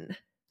arson.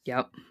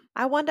 Yep.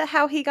 I wonder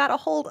how he got a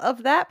hold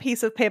of that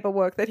piece of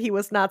paperwork that he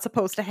was not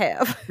supposed to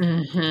have.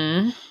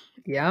 Mm-hmm.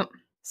 Yep.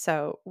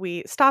 So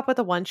we stop with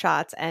the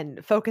one-shots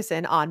and focus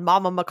in on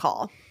Mama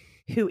McCall,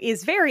 who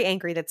is very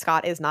angry that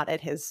Scott is not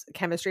at his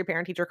chemistry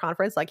parent-teacher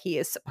conference like he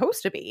is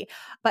supposed to be.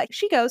 But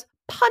she goes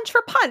punch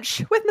for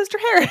punch with Mr.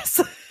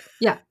 Harris.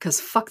 Yeah, because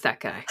fuck that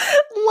guy.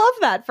 Love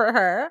that for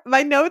her.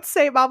 My notes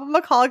say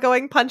Mama McCall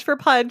going punch for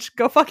punch.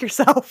 Go fuck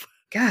yourself.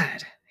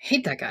 God,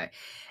 hate that guy.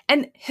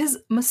 And his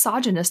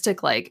misogynistic,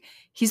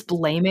 he's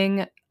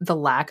blaming the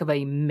lack of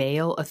a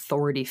male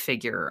authority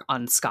figure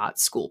on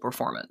Scott's school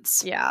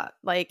performance. Yeah,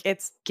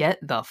 it's... Get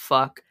the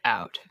fuck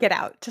out. Get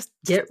out. Just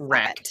get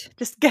wrecked.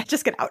 Just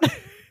get out.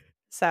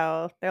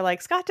 So they're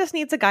like, Scott just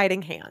needs a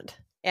guiding hand.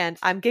 And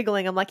I'm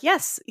giggling. I'm like,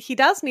 yes, he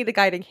does need a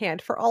guiding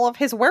hand for all of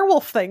his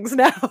werewolf things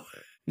now.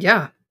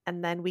 Yeah.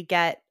 And then we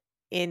get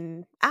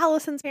in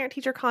Allison's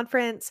parent-teacher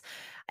conference,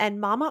 and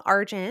Mama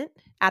Argent,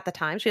 at the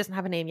time, she doesn't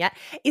have a name yet,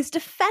 is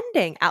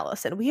defending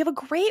Allison. We have a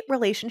great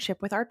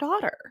relationship with our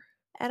daughter.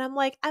 And I'm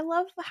like, I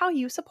love how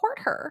you support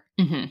her.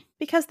 Mm-hmm.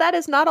 Because that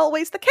is not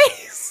always the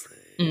case.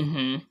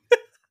 Mm-hmm.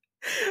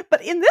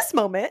 But in this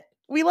moment,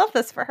 we love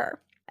this for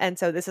her. And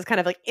so this is kind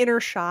of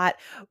inner shot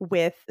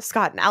with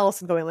Scott and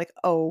Allison going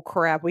oh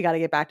crap, we got to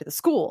get back to the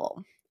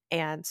school.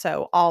 And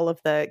so all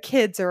of the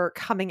kids are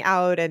coming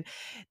out and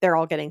they're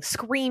all getting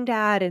screamed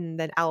at. And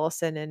then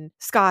Allison and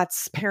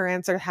Scott's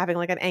parents are having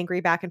an angry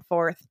back and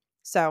forth.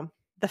 So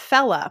the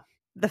fella,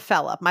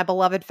 my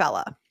beloved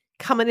fella,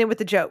 coming in with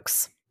the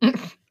jokes.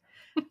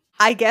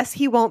 I guess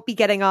he won't be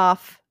getting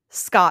off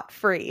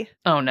scot-free.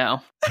 Oh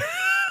no.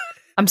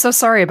 I'm so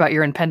sorry about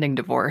your impending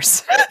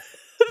divorce.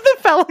 The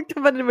fella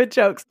coming in with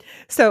jokes.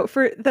 So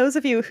for those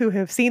of you who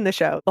have seen the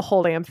show, the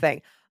whole damn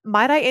thing,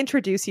 might I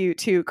introduce you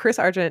to Chris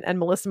Argent and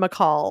Melissa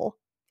McCall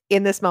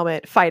in this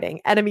moment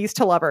fighting enemies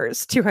to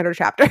lovers, 200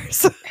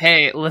 chapters.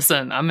 Hey,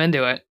 listen, I'm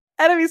into it.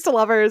 Enemies to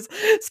lovers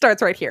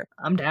starts right here.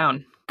 I'm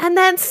down. And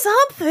then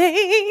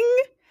something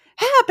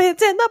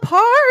happens in the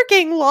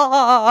parking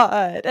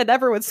lot. And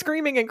everyone's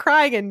screaming and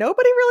crying and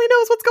nobody really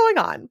knows what's going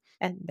on.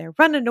 And they're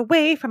running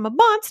away from a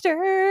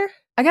monster.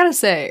 I gotta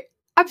say,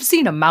 I've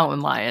seen a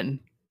mountain lion.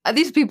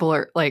 These people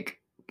are like,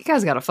 you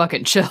guys gotta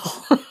fucking chill.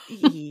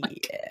 Yeah.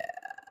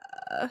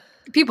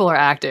 People are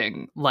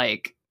acting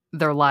like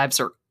their lives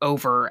are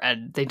over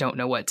and they don't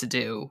know what to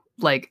do.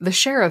 Like, the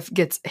sheriff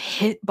gets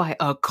hit by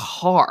a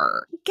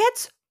car. He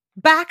gets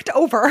backed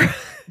over.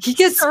 He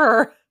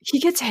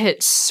gets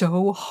hit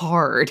so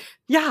hard.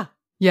 Yeah.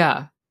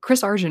 Yeah.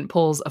 Chris Argent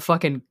pulls a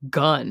fucking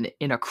gun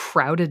in a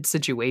crowded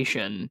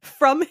situation.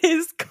 From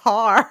his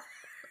car.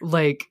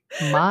 Like,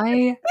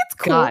 my It's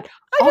cool. God.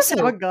 I just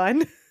Also, have a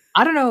gun.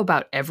 I don't know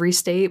about every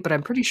state, but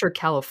I'm pretty sure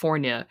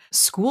California,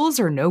 schools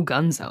are no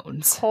gun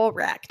zones.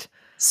 Correct.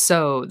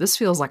 So this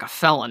feels like a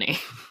felony.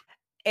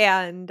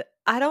 And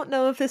I don't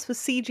know if this was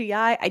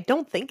CGI. I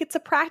don't think it's a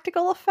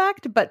practical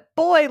effect, but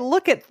boy,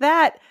 look at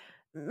that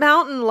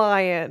mountain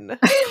lion.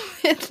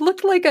 It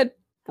looked like a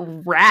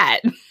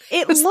rat.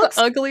 It was looks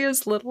the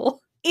ugliest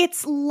little.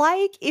 It's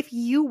like if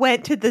you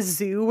went to the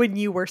zoo when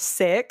you were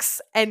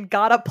 6 and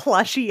got a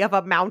plushie of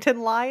a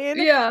mountain lion.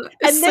 Yeah,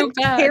 it's and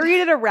then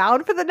carried it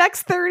around for the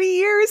next 30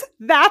 years.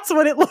 That's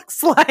what it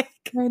looks like.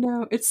 I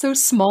know. It's so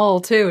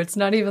small, too. It's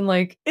not even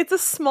like... It's a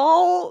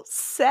small,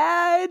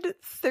 sad,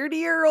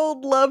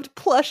 30-year-old loved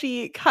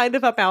plushie kind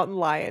of a mountain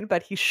lion,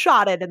 but he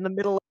shot it in the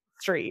middle of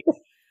the street.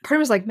 Part of me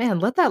was like, man,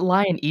 let that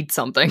lion eat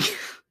something.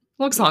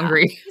 Looks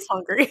hungry. He's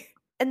hungry.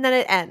 And then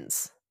it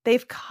ends.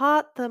 They've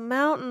caught the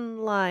mountain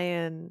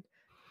lion.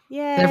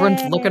 Yay. And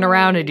everyone's looking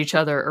around at each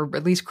other, or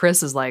at least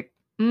Chris is like,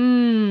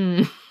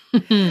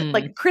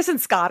 Like Chris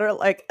and Scott are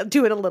like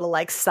doing a little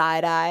like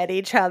side eye at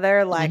each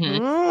other, like,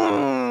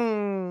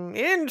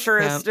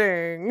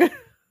 interesting. Yep.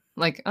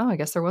 Like, oh, I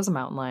guess there was a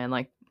mountain lion.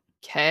 Like,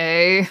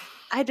 okay.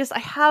 I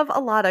have a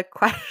lot of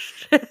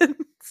questions.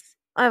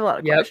 I have a lot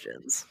of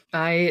questions.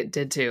 I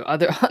did too.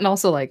 And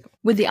also, like,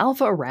 with the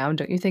alpha around,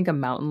 don't you think a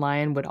mountain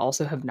lion would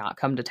also have not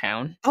come to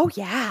town? Oh,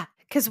 yeah.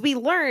 Because we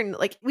learned,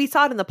 like, we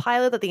saw it in the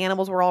pilot that the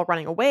animals were all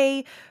running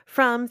away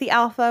from the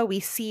alpha. We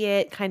see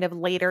it kind of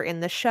later in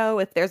the show.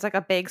 If there's like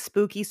a big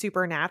spooky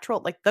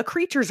supernatural, like the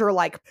creatures are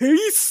like,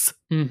 peace.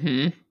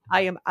 Mm-hmm.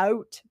 I am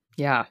out.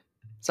 Yeah.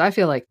 So I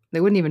feel like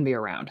they wouldn't even be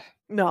around.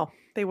 No,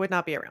 they would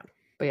not be around.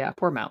 But yeah,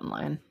 poor mountain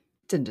lion.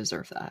 Didn't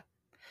deserve that.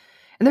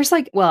 And there's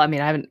like, well, I mean,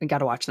 I haven't got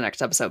to watch the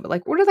next episode, but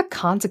like, what are the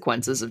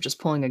consequences of just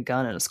pulling a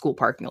gun in a school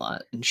parking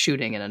lot and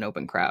shooting in an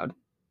open crowd?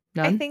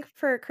 None? I think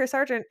for Chris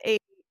Argent, a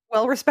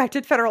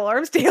well-respected federal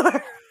arms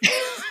dealer.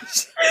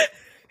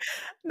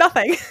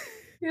 Nothing.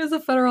 He is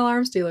a federal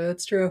arms dealer.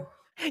 That's true.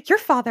 Your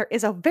father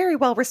is a very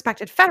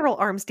well-respected federal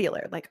arms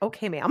dealer. Like,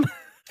 okay, ma'am.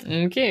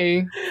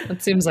 Okay.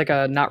 That seems like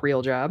a not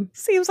real job.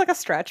 Seems like a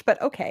stretch, but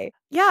okay.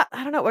 Yeah,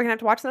 I don't know. We're going to have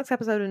to watch the next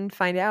episode and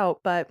find out,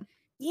 but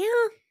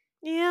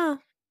yeah.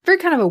 Very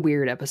kind of a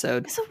weird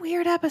episode. It's a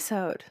weird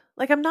episode.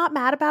 Like, I'm not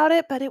mad about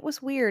it, but it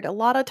was weird. A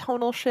lot of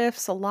tonal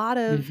shifts, a lot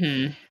of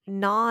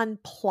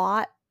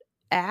non-plot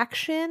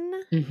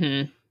action,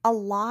 a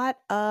lot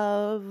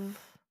of...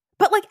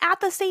 But, like, at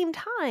the same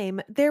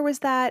time, there was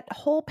that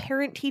whole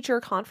parent-teacher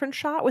conference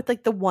shot with,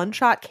 like, the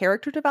one-shot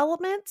character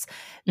developments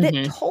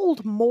that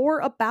told more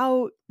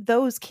about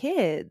those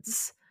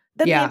kids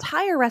than the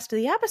entire rest of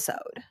the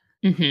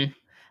episode.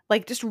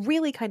 Like, just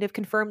really kind of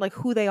confirmed, like,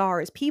 who they are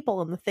as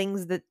people and the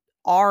things that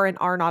are and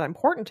are not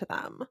important to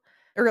them,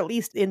 or at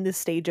least in this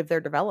stage of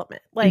their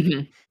development. Like,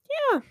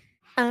 yeah,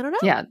 I don't know.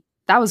 Yeah,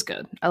 that was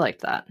good. I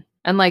liked that.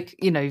 And like,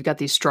 you know, you've got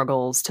these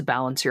struggles to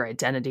balance your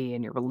identity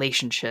and your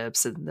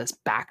relationships and this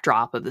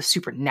backdrop of the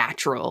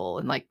supernatural.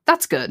 And like,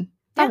 that's good.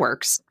 That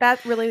works.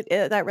 That really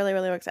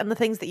works. And the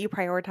things that you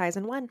prioritize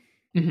and when.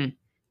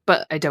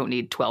 But I don't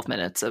need 12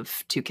 minutes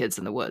of two kids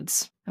in the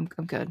woods. I'm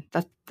good.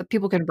 That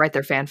people can write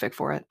their fanfic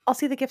for it. I'll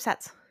see the gift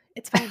sets.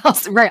 It's fine.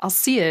 I'll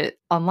see it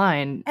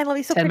online and it'll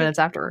be so 10 pretty. minutes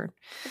afterward.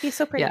 It'll be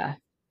so pretty. Yeah.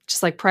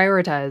 Just like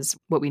prioritize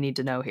what we need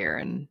to know here.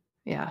 And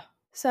yeah.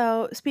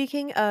 So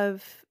speaking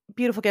of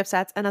beautiful gift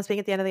sets and us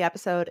being at the end of the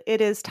episode, it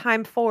is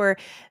time for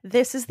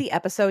This is the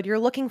Episode You're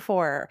Looking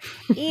For.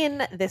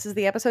 In This is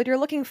the Episode You're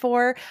Looking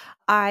For,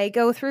 I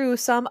go through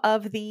some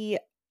of the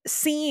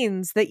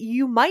scenes that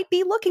you might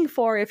be looking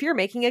for if you're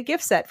making a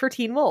gift set for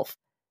Teen Wolf.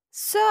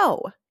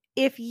 So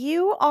if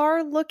you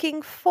are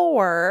looking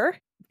for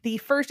the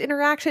first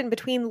interaction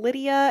between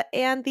Lydia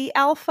and the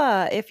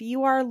Alpha, if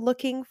you are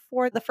looking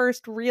for the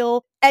first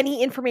real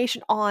any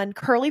information on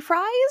Curly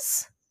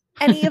Fries,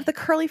 any of the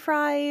Curly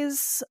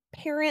Fries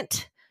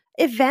parent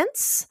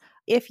events,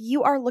 if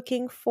you are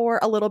looking for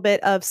a little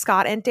bit of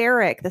Scott and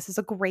Derek, this is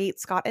a great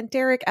Scott and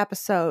Derek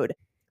episode.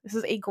 This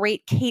is a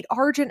great Kate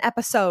Argent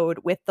episode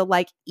with the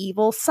like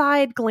evil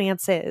side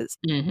glances.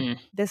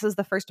 This is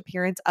the first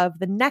appearance of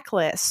the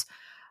necklace.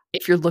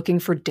 If you're looking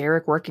for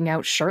Derek working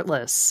out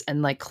shirtless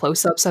and like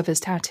close-ups of his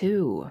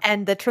tattoo.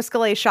 And the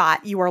Triskelay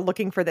shot, you are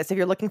looking for this. If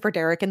you're looking for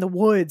Derek in the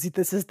woods,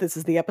 this is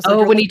the episode.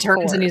 Oh, when he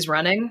turns and he's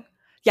running?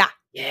 Yeah.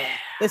 Yeah.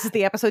 This is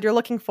the episode you're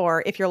looking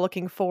for. If you're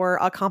looking for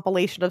a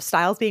compilation of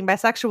Styles being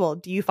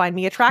bisexual, do you find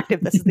me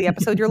attractive? This is the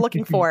episode you're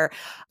looking for.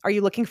 Are you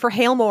looking for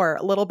Hailmore?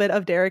 A little bit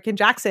of Derek and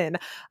Jackson.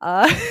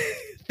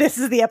 This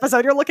is the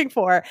episode you're looking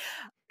for.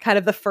 Kind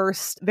of the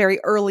first very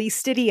early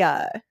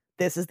Stydia.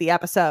 This is the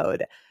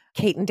episode.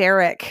 Kate and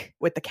Derek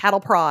with the cattle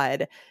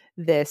prod.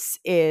 This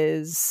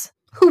is...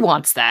 Who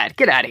wants that?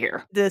 Get out of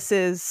here. This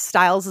is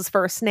Styles'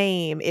 first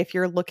name. If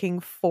you're looking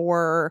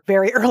for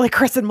very early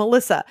Chris and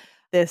Melissa,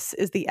 this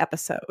is the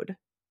episode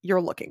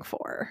you're looking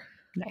for.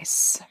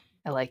 Nice.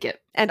 I like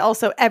it. And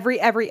also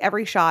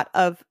every shot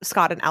of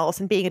Scott and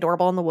Allison being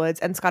adorable in the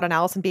woods and Scott and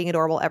Allison being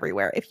adorable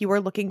everywhere. If you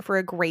are looking for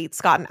a great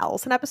Scott and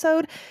Allison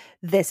episode,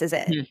 this is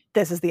it.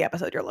 This is the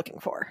episode you're looking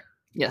for.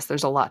 Yes,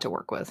 there's a lot to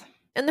work with.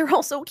 And they're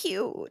all so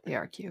cute. They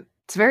are cute.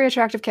 It's a very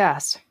attractive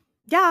cast.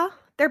 Yeah,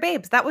 they're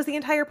babes. That was the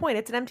entire point.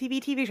 It's an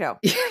MTV TV show.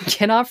 You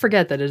cannot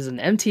forget that it is an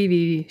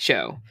MTV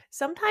show.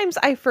 Sometimes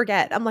I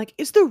forget. I'm like,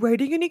 is the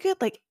writing any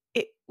good? Like,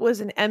 it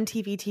was an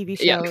MTV TV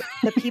show. Yeah.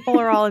 The people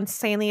are all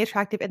insanely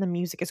attractive and the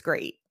music is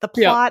great. The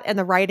plot and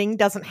the writing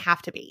doesn't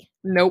have to be.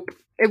 Nope.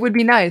 It would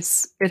be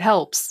nice. It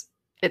helps.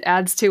 It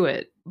adds to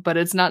it, but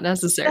it's not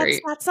necessary.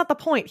 That's not the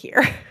point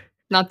here.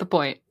 Not the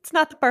point. It's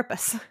not the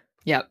purpose.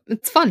 Yeah,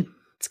 it's fun.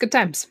 It's good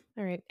times.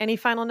 All right. Any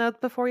final notes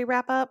before we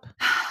wrap up?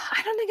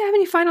 I don't think I have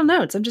any final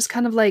notes. I'm just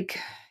kind of like,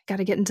 got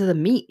to get into the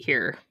meat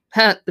here.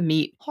 The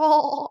meat.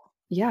 Oh.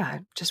 Yeah,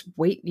 just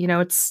wait.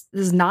 This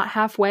is not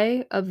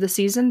halfway of the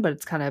season, but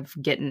it's kind of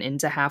getting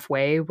into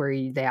halfway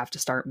where they have to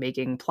start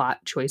making plot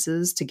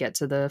choices to get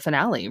to the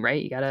finale,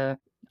 right?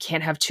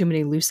 Can't have too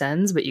many loose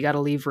ends, but you got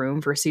to leave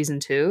room for season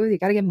 2. You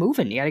got to get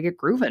moving. You got to get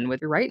grooving with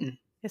your writing.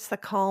 It's the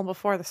calm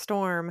before the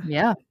storm.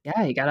 Yeah.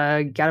 You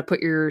gotta put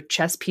your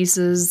chess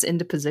pieces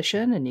into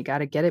position and you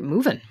gotta get it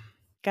moving.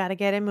 Gotta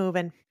get it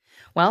moving.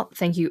 Well,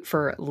 thank you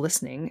for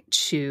listening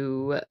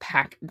to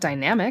Pack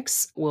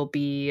Dynamics. We'll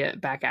be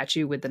back at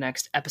you with the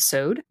next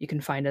episode. You can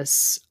find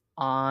us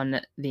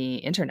on the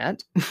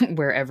internet,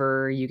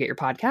 wherever you get your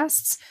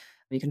podcasts.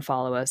 You can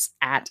follow us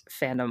at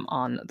Fandom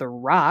on the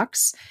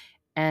Rocks.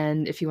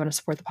 And if you want to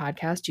support the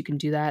podcast, you can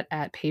do that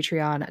at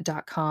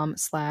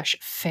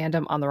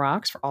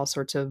patreon.com/fandomontherocks for all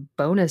sorts of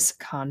bonus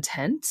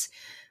content.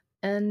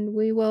 And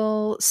we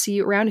will see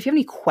you around. If you have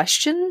any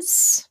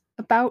questions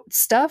about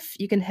stuff,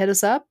 you can hit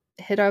us up.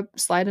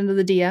 Slide into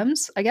the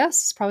DMs, I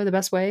guess. It's probably the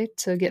best way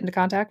to get into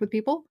contact with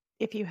people.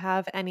 If you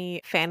have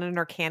any fanon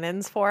or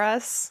canons for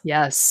us,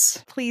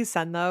 yes, please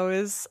send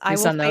those. I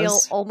will fail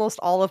almost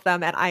all of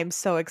them, and I'm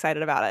so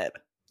excited about it.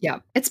 Yeah,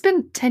 it's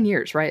been 10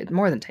 years, right?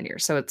 More than 10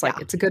 years. So it's like,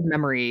 it's a good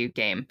memory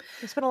game.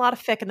 There's been a lot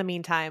of fic in the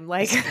meantime.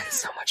 There's been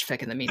so much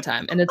fic in the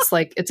meantime. And it's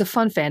like, it's a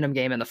fun fandom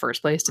game in the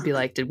first place to be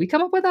like, did we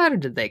come up with that or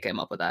did they come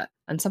up with that?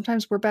 And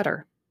sometimes we're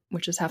better,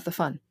 which is half the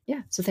fun.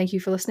 Yeah. So thank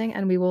you for listening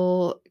and we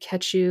will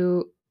catch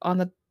you on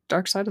the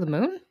dark side of the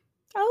moon.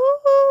 Oh!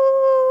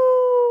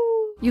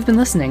 You've been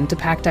listening to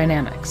Pack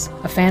Dynamics,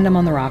 a Fandom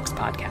on the Rocks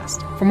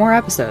podcast. For more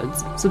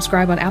episodes,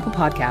 subscribe on Apple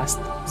Podcasts,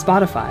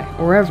 Spotify,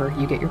 or wherever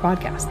you get your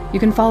podcast. You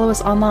can follow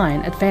us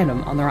online at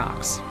Fandom on the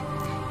Rocks.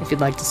 If you'd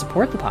like to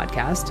support the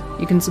podcast,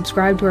 you can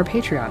subscribe to our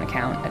Patreon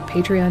account at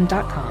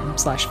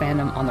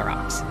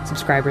patreon.com/fandomontherocks.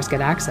 Subscribers get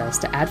access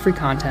to ad-free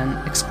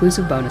content,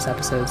 exclusive bonus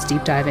episodes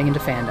deep diving into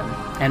fandom,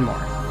 and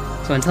more.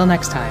 So until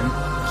next time,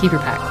 keep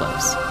your pack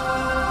close.